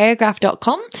website at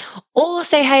freyagraph.com, or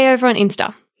say hey over on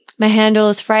Insta. My handle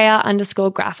is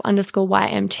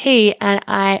Freya_graph_YMT, and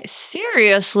I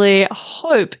seriously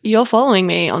hope you're following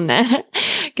me on there,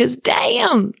 because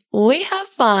damn, we have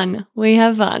fun.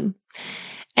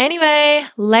 Anyway,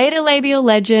 later labial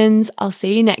legends. I'll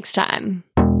see you next time.